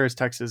already Paris,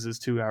 Texas is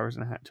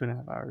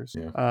 2.5 hours.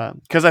 Yeah.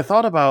 Because I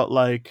thought about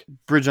like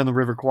Bridge on the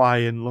River Kwai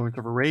and Lawrence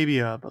of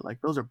Arabia, but like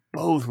those are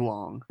both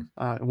long.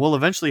 We'll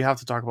eventually have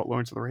to talk about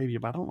Lawrence of Arabia,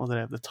 but I don't know that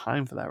I have the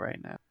time for that right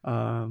now.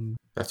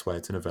 That's why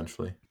it's an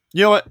eventually.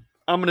 You know what?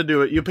 I'm gonna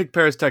do it. You pick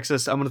Paris,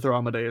 Texas. I'm gonna throw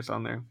Amadeus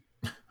on there.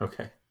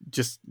 Okay.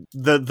 Just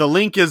the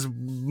link is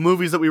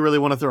movies that we really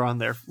want to throw on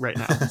there right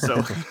now.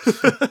 So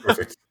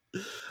perfect.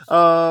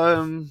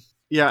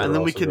 Yeah, and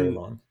then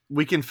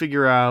we can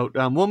figure out.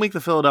 We'll make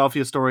the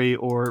Philadelphia Story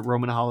or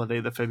Roman Holiday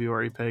the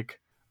February pick.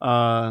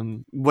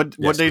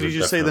 What day did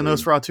you say the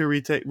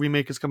Nosferatu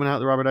remake is coming out?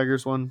 The Robert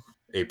Eggers one.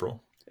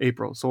 April.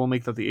 So we'll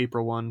make that the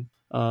April one.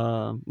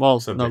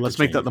 Let's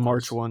make that the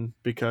March one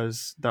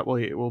because that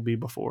way it will be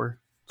before.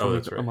 So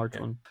that's right. The March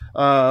one.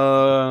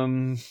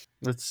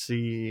 Let's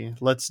see.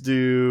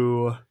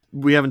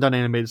 We haven't done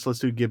animated, so let's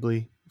do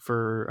Ghibli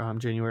for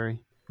January.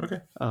 Okay.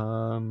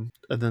 And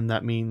then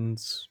that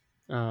means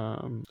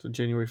so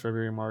January,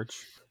 February,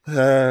 March.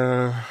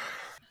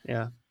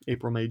 Yeah,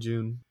 April, May,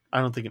 June.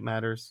 I don't think it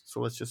matters. So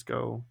let's just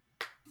go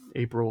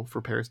April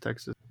for Paris,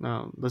 Texas.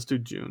 No, let's do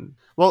June.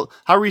 Well,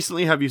 how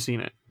recently have you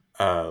seen it?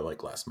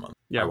 Like last month.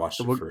 Yeah, I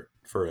watched it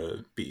for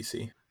a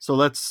BEC. So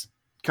let's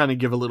kind of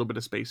give a little bit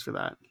of space for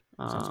that.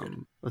 Sounds good.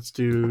 Let's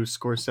do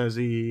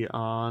Scorsese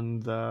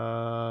on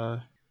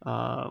the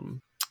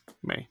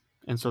May,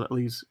 and so that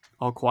leaves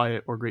All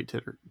Quiet or Great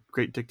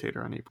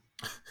Dictator on April.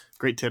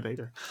 Great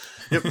Dictator.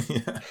 Yep.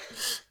 Yeah.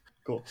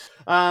 Cool.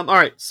 All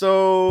right.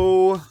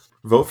 So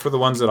vote for the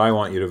ones that I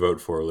want you to vote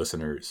for,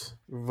 listeners.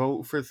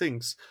 Vote for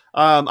things.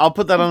 I'll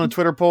put that on a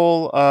Twitter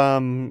poll,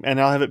 and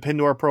I'll have it pinned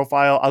to our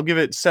profile. I'll give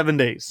it 7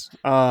 days,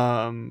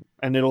 and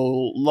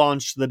it'll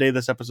launch the day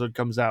this episode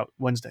comes out,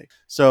 Wednesday.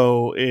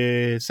 So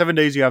 7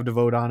 days you have to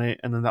vote on it,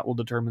 and then that will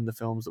determine the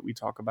films that we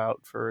talk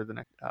about for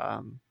the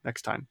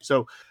next time.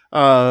 So,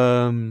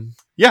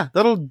 yeah,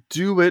 that'll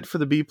do it for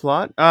the B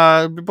plot.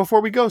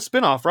 Before we go,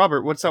 spinoff,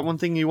 Robert, what's that one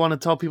thing you want to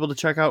tell people to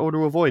check out or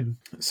to avoid?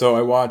 So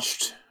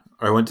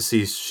I went to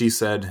see She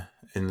Said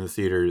in the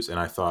theaters, and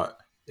I thought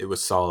it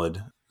was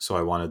solid. So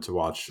I wanted to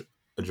watch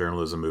a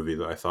journalism movie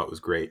that I thought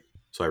was great.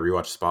 So I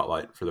rewatched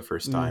Spotlight for the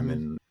first time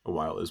in a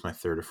while. It was my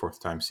 3rd or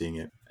 4th time seeing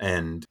it.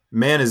 And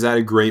man, is that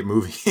a great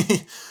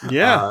movie.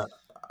 Yeah.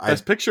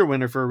 Best Picture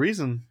winner for a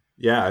reason.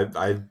 Yeah.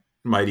 I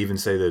might even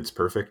say that it's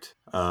perfect.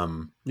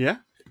 Yeah.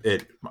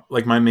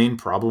 My main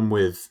problem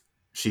with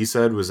She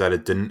Said was that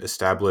it didn't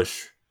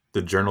establish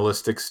the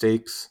journalistic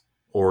stakes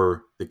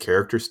or the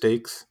character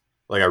stakes.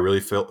 Like I really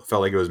felt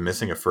like it was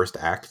missing a first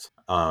act.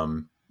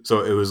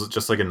 So it was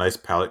just like a nice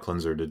palate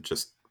cleanser to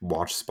just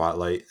watch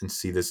Spotlight and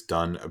see this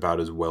done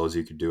about as well as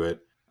you could do it.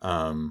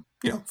 From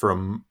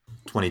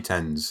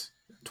 2010s,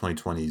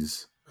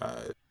 2020s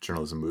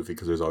journalism movie,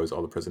 because there's always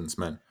All the President's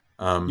Men.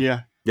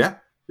 Yeah,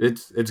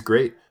 it's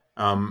great.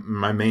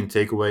 My main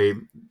takeaway,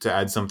 to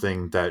add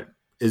something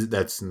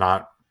that's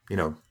not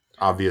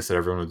obvious that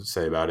everyone would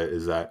say about it,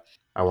 is that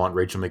I want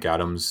Rachel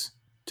McAdams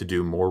to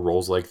do more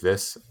roles like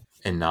this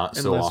and not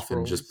In so less often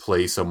roles. just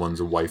play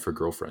someone's wife or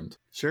girlfriend.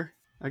 Sure,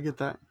 I get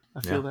that.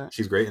 I feel that.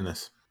 She's great in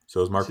this.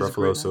 So is Mark She's a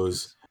great Ruffalo. So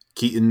is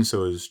Keaton.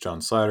 So is John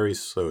Slattery.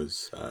 So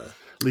is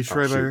Lee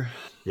Schreiber.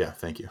 Yeah,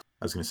 thank you.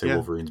 I was going to say Yeah.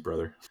 Wolverine's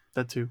brother.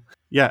 That too.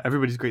 Yeah,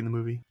 everybody's great in the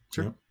movie.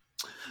 Sure. Yep.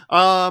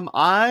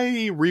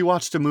 I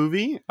rewatched a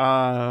movie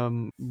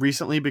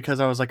recently because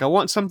I was like, I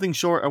want something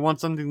short. I want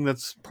something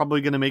that's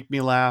probably going to make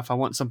me laugh. I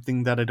want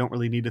something that I don't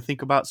really need to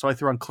think about. So I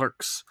threw on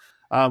Clerks,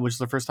 which is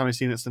the first time I've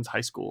seen it since high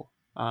school.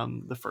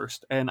 The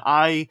first, and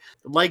I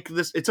like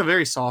this. It's a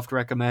very soft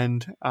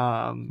recommend.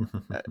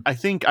 I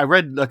think I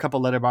read a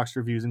couple Letterboxd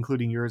reviews,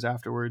 including yours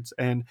afterwards,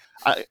 and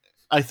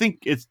I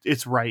think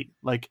it's right.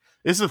 Like,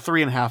 this is a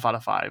 3.5 out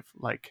of 5.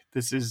 Like,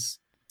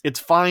 it's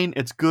fine.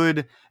 It's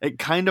good. It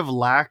kind of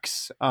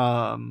lacks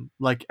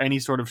like any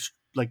sort of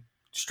like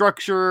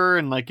structure,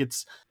 and like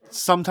it's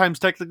sometimes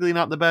technically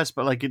not the best,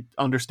 but like it's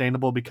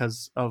understandable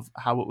because of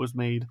how it was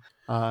made.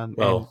 And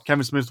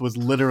Kevin Smith was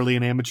literally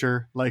an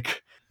amateur.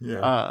 Like,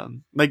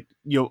 like,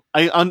 you know,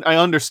 I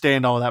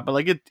understand all that, but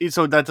like it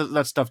so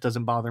that stuff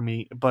doesn't bother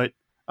me. But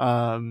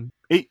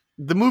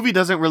the movie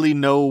doesn't really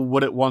know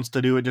what it wants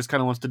to do. It just kind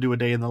of wants to do a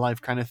day in the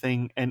life kind of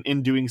thing, and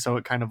in doing so,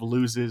 it kind of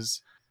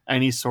loses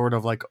any sort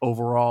of like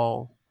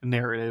overall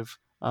narrative.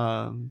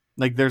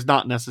 Like, there's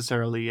not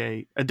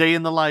necessarily a day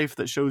in the life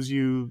that shows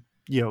you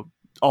know,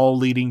 all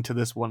leading to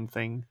this one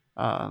thing.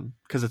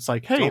 Because it's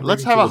like, hey,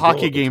 let's have a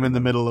hockey game in the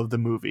middle of the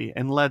movie,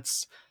 and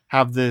let's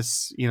have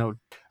this, you know,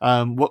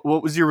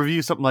 what was your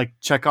review? Something like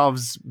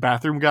Chekhov's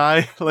bathroom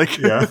guy, like,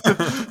 Yeah.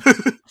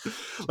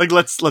 like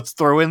let's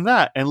throw in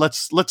that, and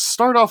let's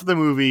start off the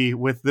movie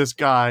with this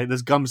guy,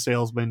 this gum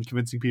salesman,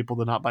 convincing people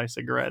to not buy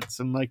cigarettes,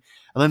 and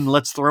then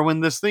let's throw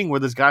in this thing where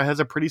this guy has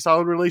a pretty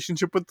solid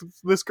relationship with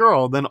this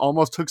girl, then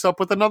almost hooks up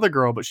with another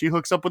girl, but she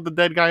hooks up with the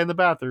dead guy in the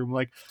bathroom.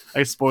 Like,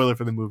 I spoiler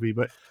for the movie,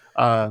 but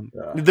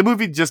the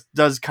movie just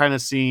does kind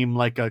of seem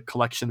like a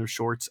collection of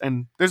shorts,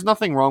 and there's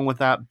nothing wrong with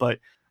that, but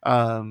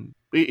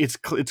it's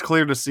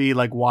clear to see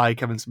like why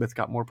Kevin Smith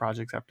got more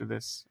projects after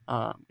this.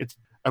 It's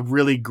a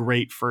really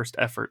great first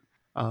effort.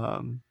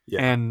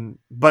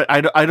 But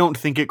I don't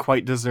think it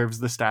quite deserves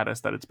the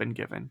status that it's been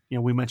given. You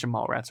know, we mentioned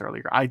Mallrats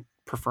earlier. I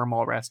prefer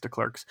Mallrats to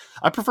Clerks.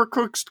 I prefer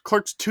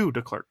Clerks 2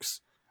 to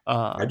Clerks.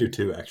 I do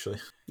too, actually.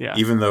 Yeah.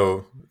 Even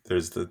though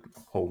there's the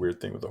whole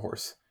weird thing with the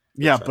horse.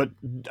 Yeah, but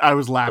I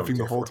was laughing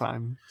the whole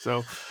time.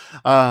 So,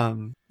 I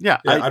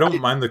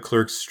don't mind the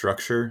Clerks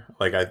structure.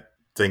 Like, I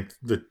think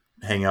the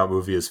Hangout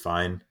movie is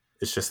fine.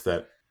 It's just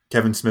that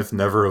Kevin Smith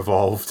never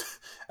evolved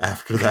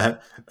after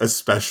that,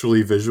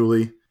 especially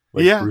visually.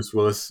 Like, Bruce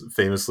Willis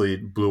famously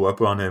blew up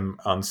on him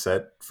on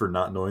set for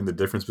not knowing the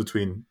difference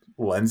between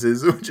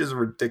lenses, which is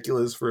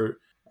ridiculous for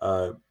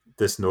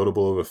this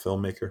notable of a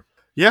filmmaker.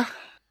 Yeah,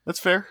 that's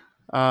fair.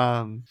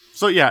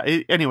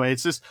 Anyway,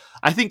 it's just,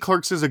 I think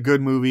Clerks is a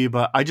good movie,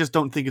 but I just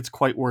don't think it's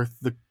quite worth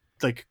the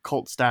like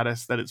cult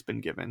status that it's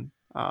been given.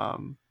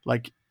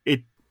 Like,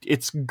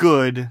 it's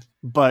good,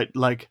 but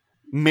like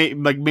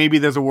maybe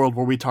there's a world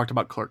where we talked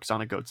about Clerks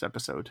on a Goats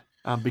episode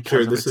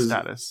because of its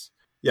status.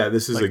 Yeah,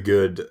 this is a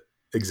good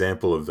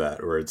example of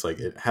that, where it's like,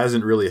 it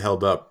hasn't really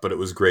held up, but it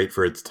was great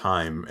for its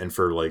time and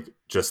for like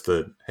just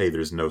the, hey,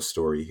 there's no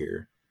story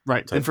here.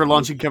 Right. And for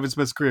launching Kevin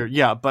Smith's career.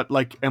 Yeah. But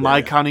like, am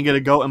I counting it a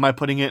goat? Am I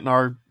putting it in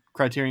our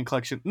Criterion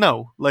collection?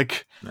 No.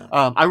 Like, no.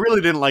 I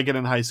really didn't like it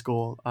in high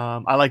school.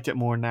 I liked it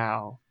more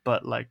now,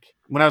 but like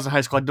when I was in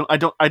high school, I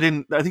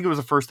think it was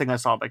the first thing I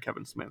saw by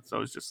Kevin Smith. So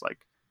it was just like,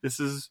 this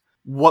is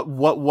what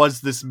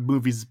was this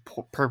movie's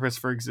purpose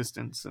for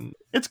existence? And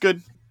it's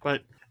good,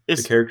 but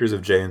the characters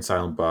of Jay and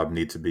Silent Bob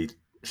need to be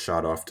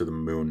shot off to the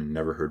moon and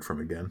never heard from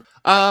again.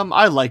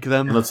 I like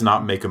them. And let's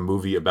not make a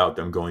movie about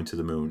them going to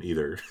the moon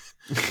either.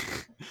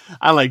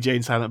 I like Jay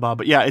and Silent Bob,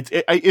 but yeah,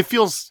 it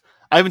feels,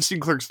 I haven't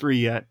seen Clerks 3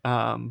 yet,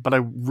 but I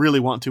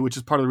really want to, which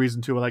is part of the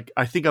reason too. Like,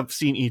 I think I've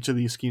seen each of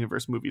these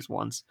Skiniverse movies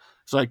once,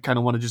 so I kind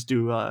of want to just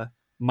do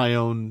my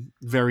own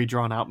very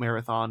drawn out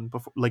marathon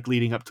before, like,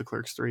 leading up to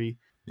Clerks 3,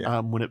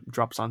 when it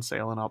drops on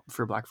sale and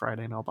for Black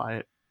Friday, and I'll buy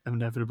it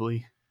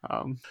inevitably.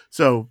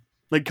 So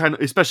like, kind of,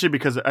 especially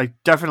because I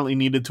definitely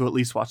needed to at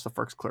least watch the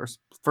first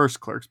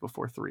Clerks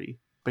before 3,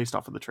 based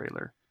off of the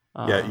trailer.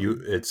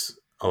 It's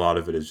a lot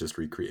of it is just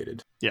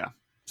recreated. Yeah.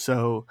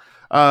 So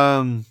I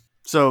want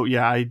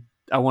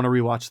to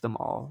rewatch them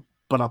all,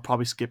 but I'll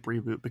probably skip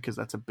Reboot because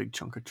that's a big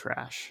chunk of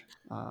trash.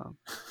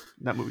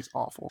 That movie's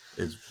awful.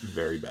 It's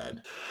very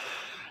bad.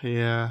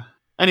 Yeah.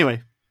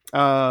 Anyway,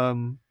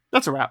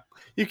 that's a wrap.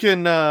 You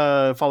can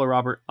follow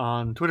Robert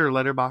on Twitter,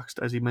 Letterboxd,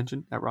 as he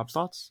mentioned, at Rob's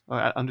Thoughts,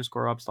 at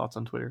 _Rob's Thoughts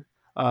on Twitter.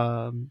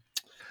 I'll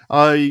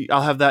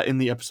have that in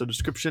the episode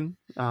description,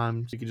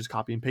 so you can just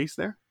copy and paste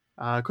there.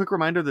 Quick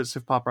reminder that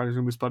Sif Pop Writers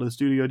Room is part of the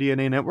Studio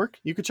DNA network.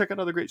 You can check out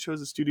other great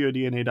shows at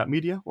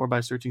studiodna.media or by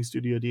searching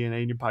Studio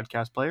DNA in your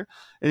podcast player.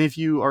 And if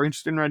you are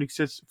interested in writing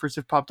for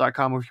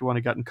sifpop.com, or if you want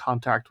to get in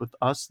contact with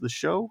us, the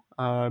show,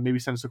 maybe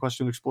send us a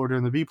question to explore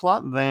during the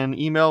B-plot, then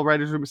email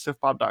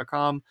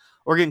writersroom@stiffpop.com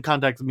or get in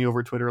contact with me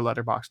over Twitter or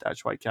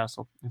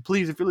Letterboxd@Whitecastle. And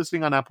please, if you're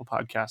listening on Apple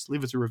Podcasts,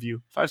 leave us a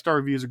review. 5-star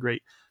reviews are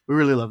great. We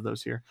really love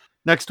those here.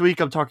 Next week,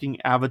 I'm talking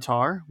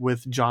Avatar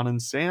with John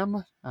and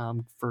Sam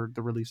for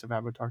the release of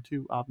Avatar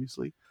 2,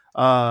 obviously.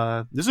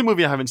 This is a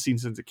movie I haven't seen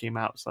since it came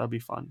out, so that'll be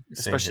fun.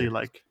 Especially,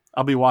 like,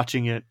 I'll be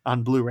watching it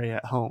on Blu-ray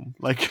at home.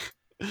 Like,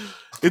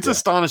 it's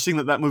astonishing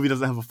that movie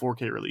doesn't have a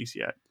 4K release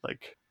yet.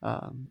 Like,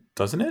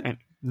 doesn't it?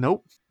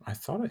 Nope. I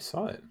thought I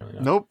saw it.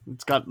 Nope.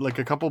 It's got like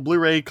a couple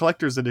Blu-ray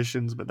collector's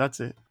editions, but that's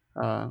it.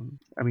 I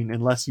mean,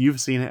 unless you've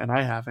seen it and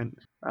I haven't.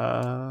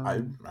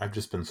 I've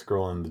just been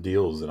scrolling the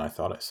deals and I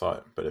thought I saw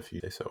it, but if you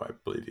say so, I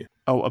believe you.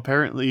 Oh,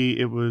 apparently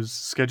it was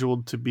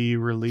scheduled to be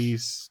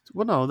released.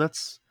 Well, no,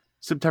 that's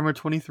September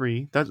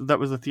 23. That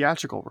was the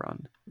theatrical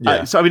run.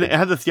 Yeah. So I mean, it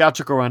had the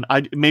theatrical run.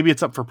 Maybe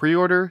it's up for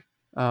pre-order.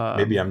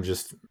 Maybe I'm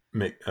just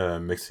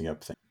mixing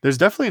up things. There's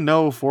definitely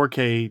no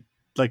 4K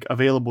like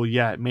available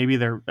yet.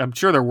 I'm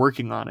sure they're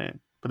working on it,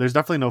 but there's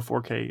definitely no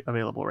 4K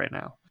available right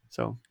now.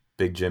 So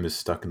Big Jim is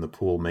stuck in the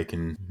pool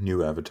making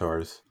new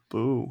avatars.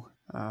 Boo.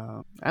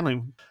 I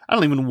don't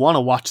even want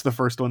to watch the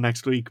first one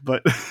next week,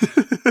 but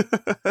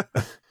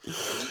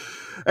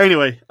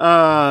anyway,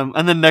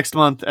 and then next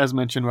month, as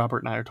mentioned, Robert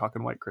and I are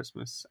talking White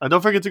Christmas.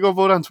 Don't forget to go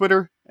vote on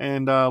Twitter,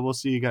 and we'll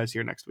see you guys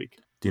here next week.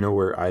 Do you know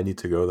where I need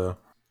to go though?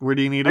 Where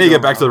do you need to I need go? to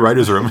get back to the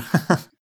writer's room.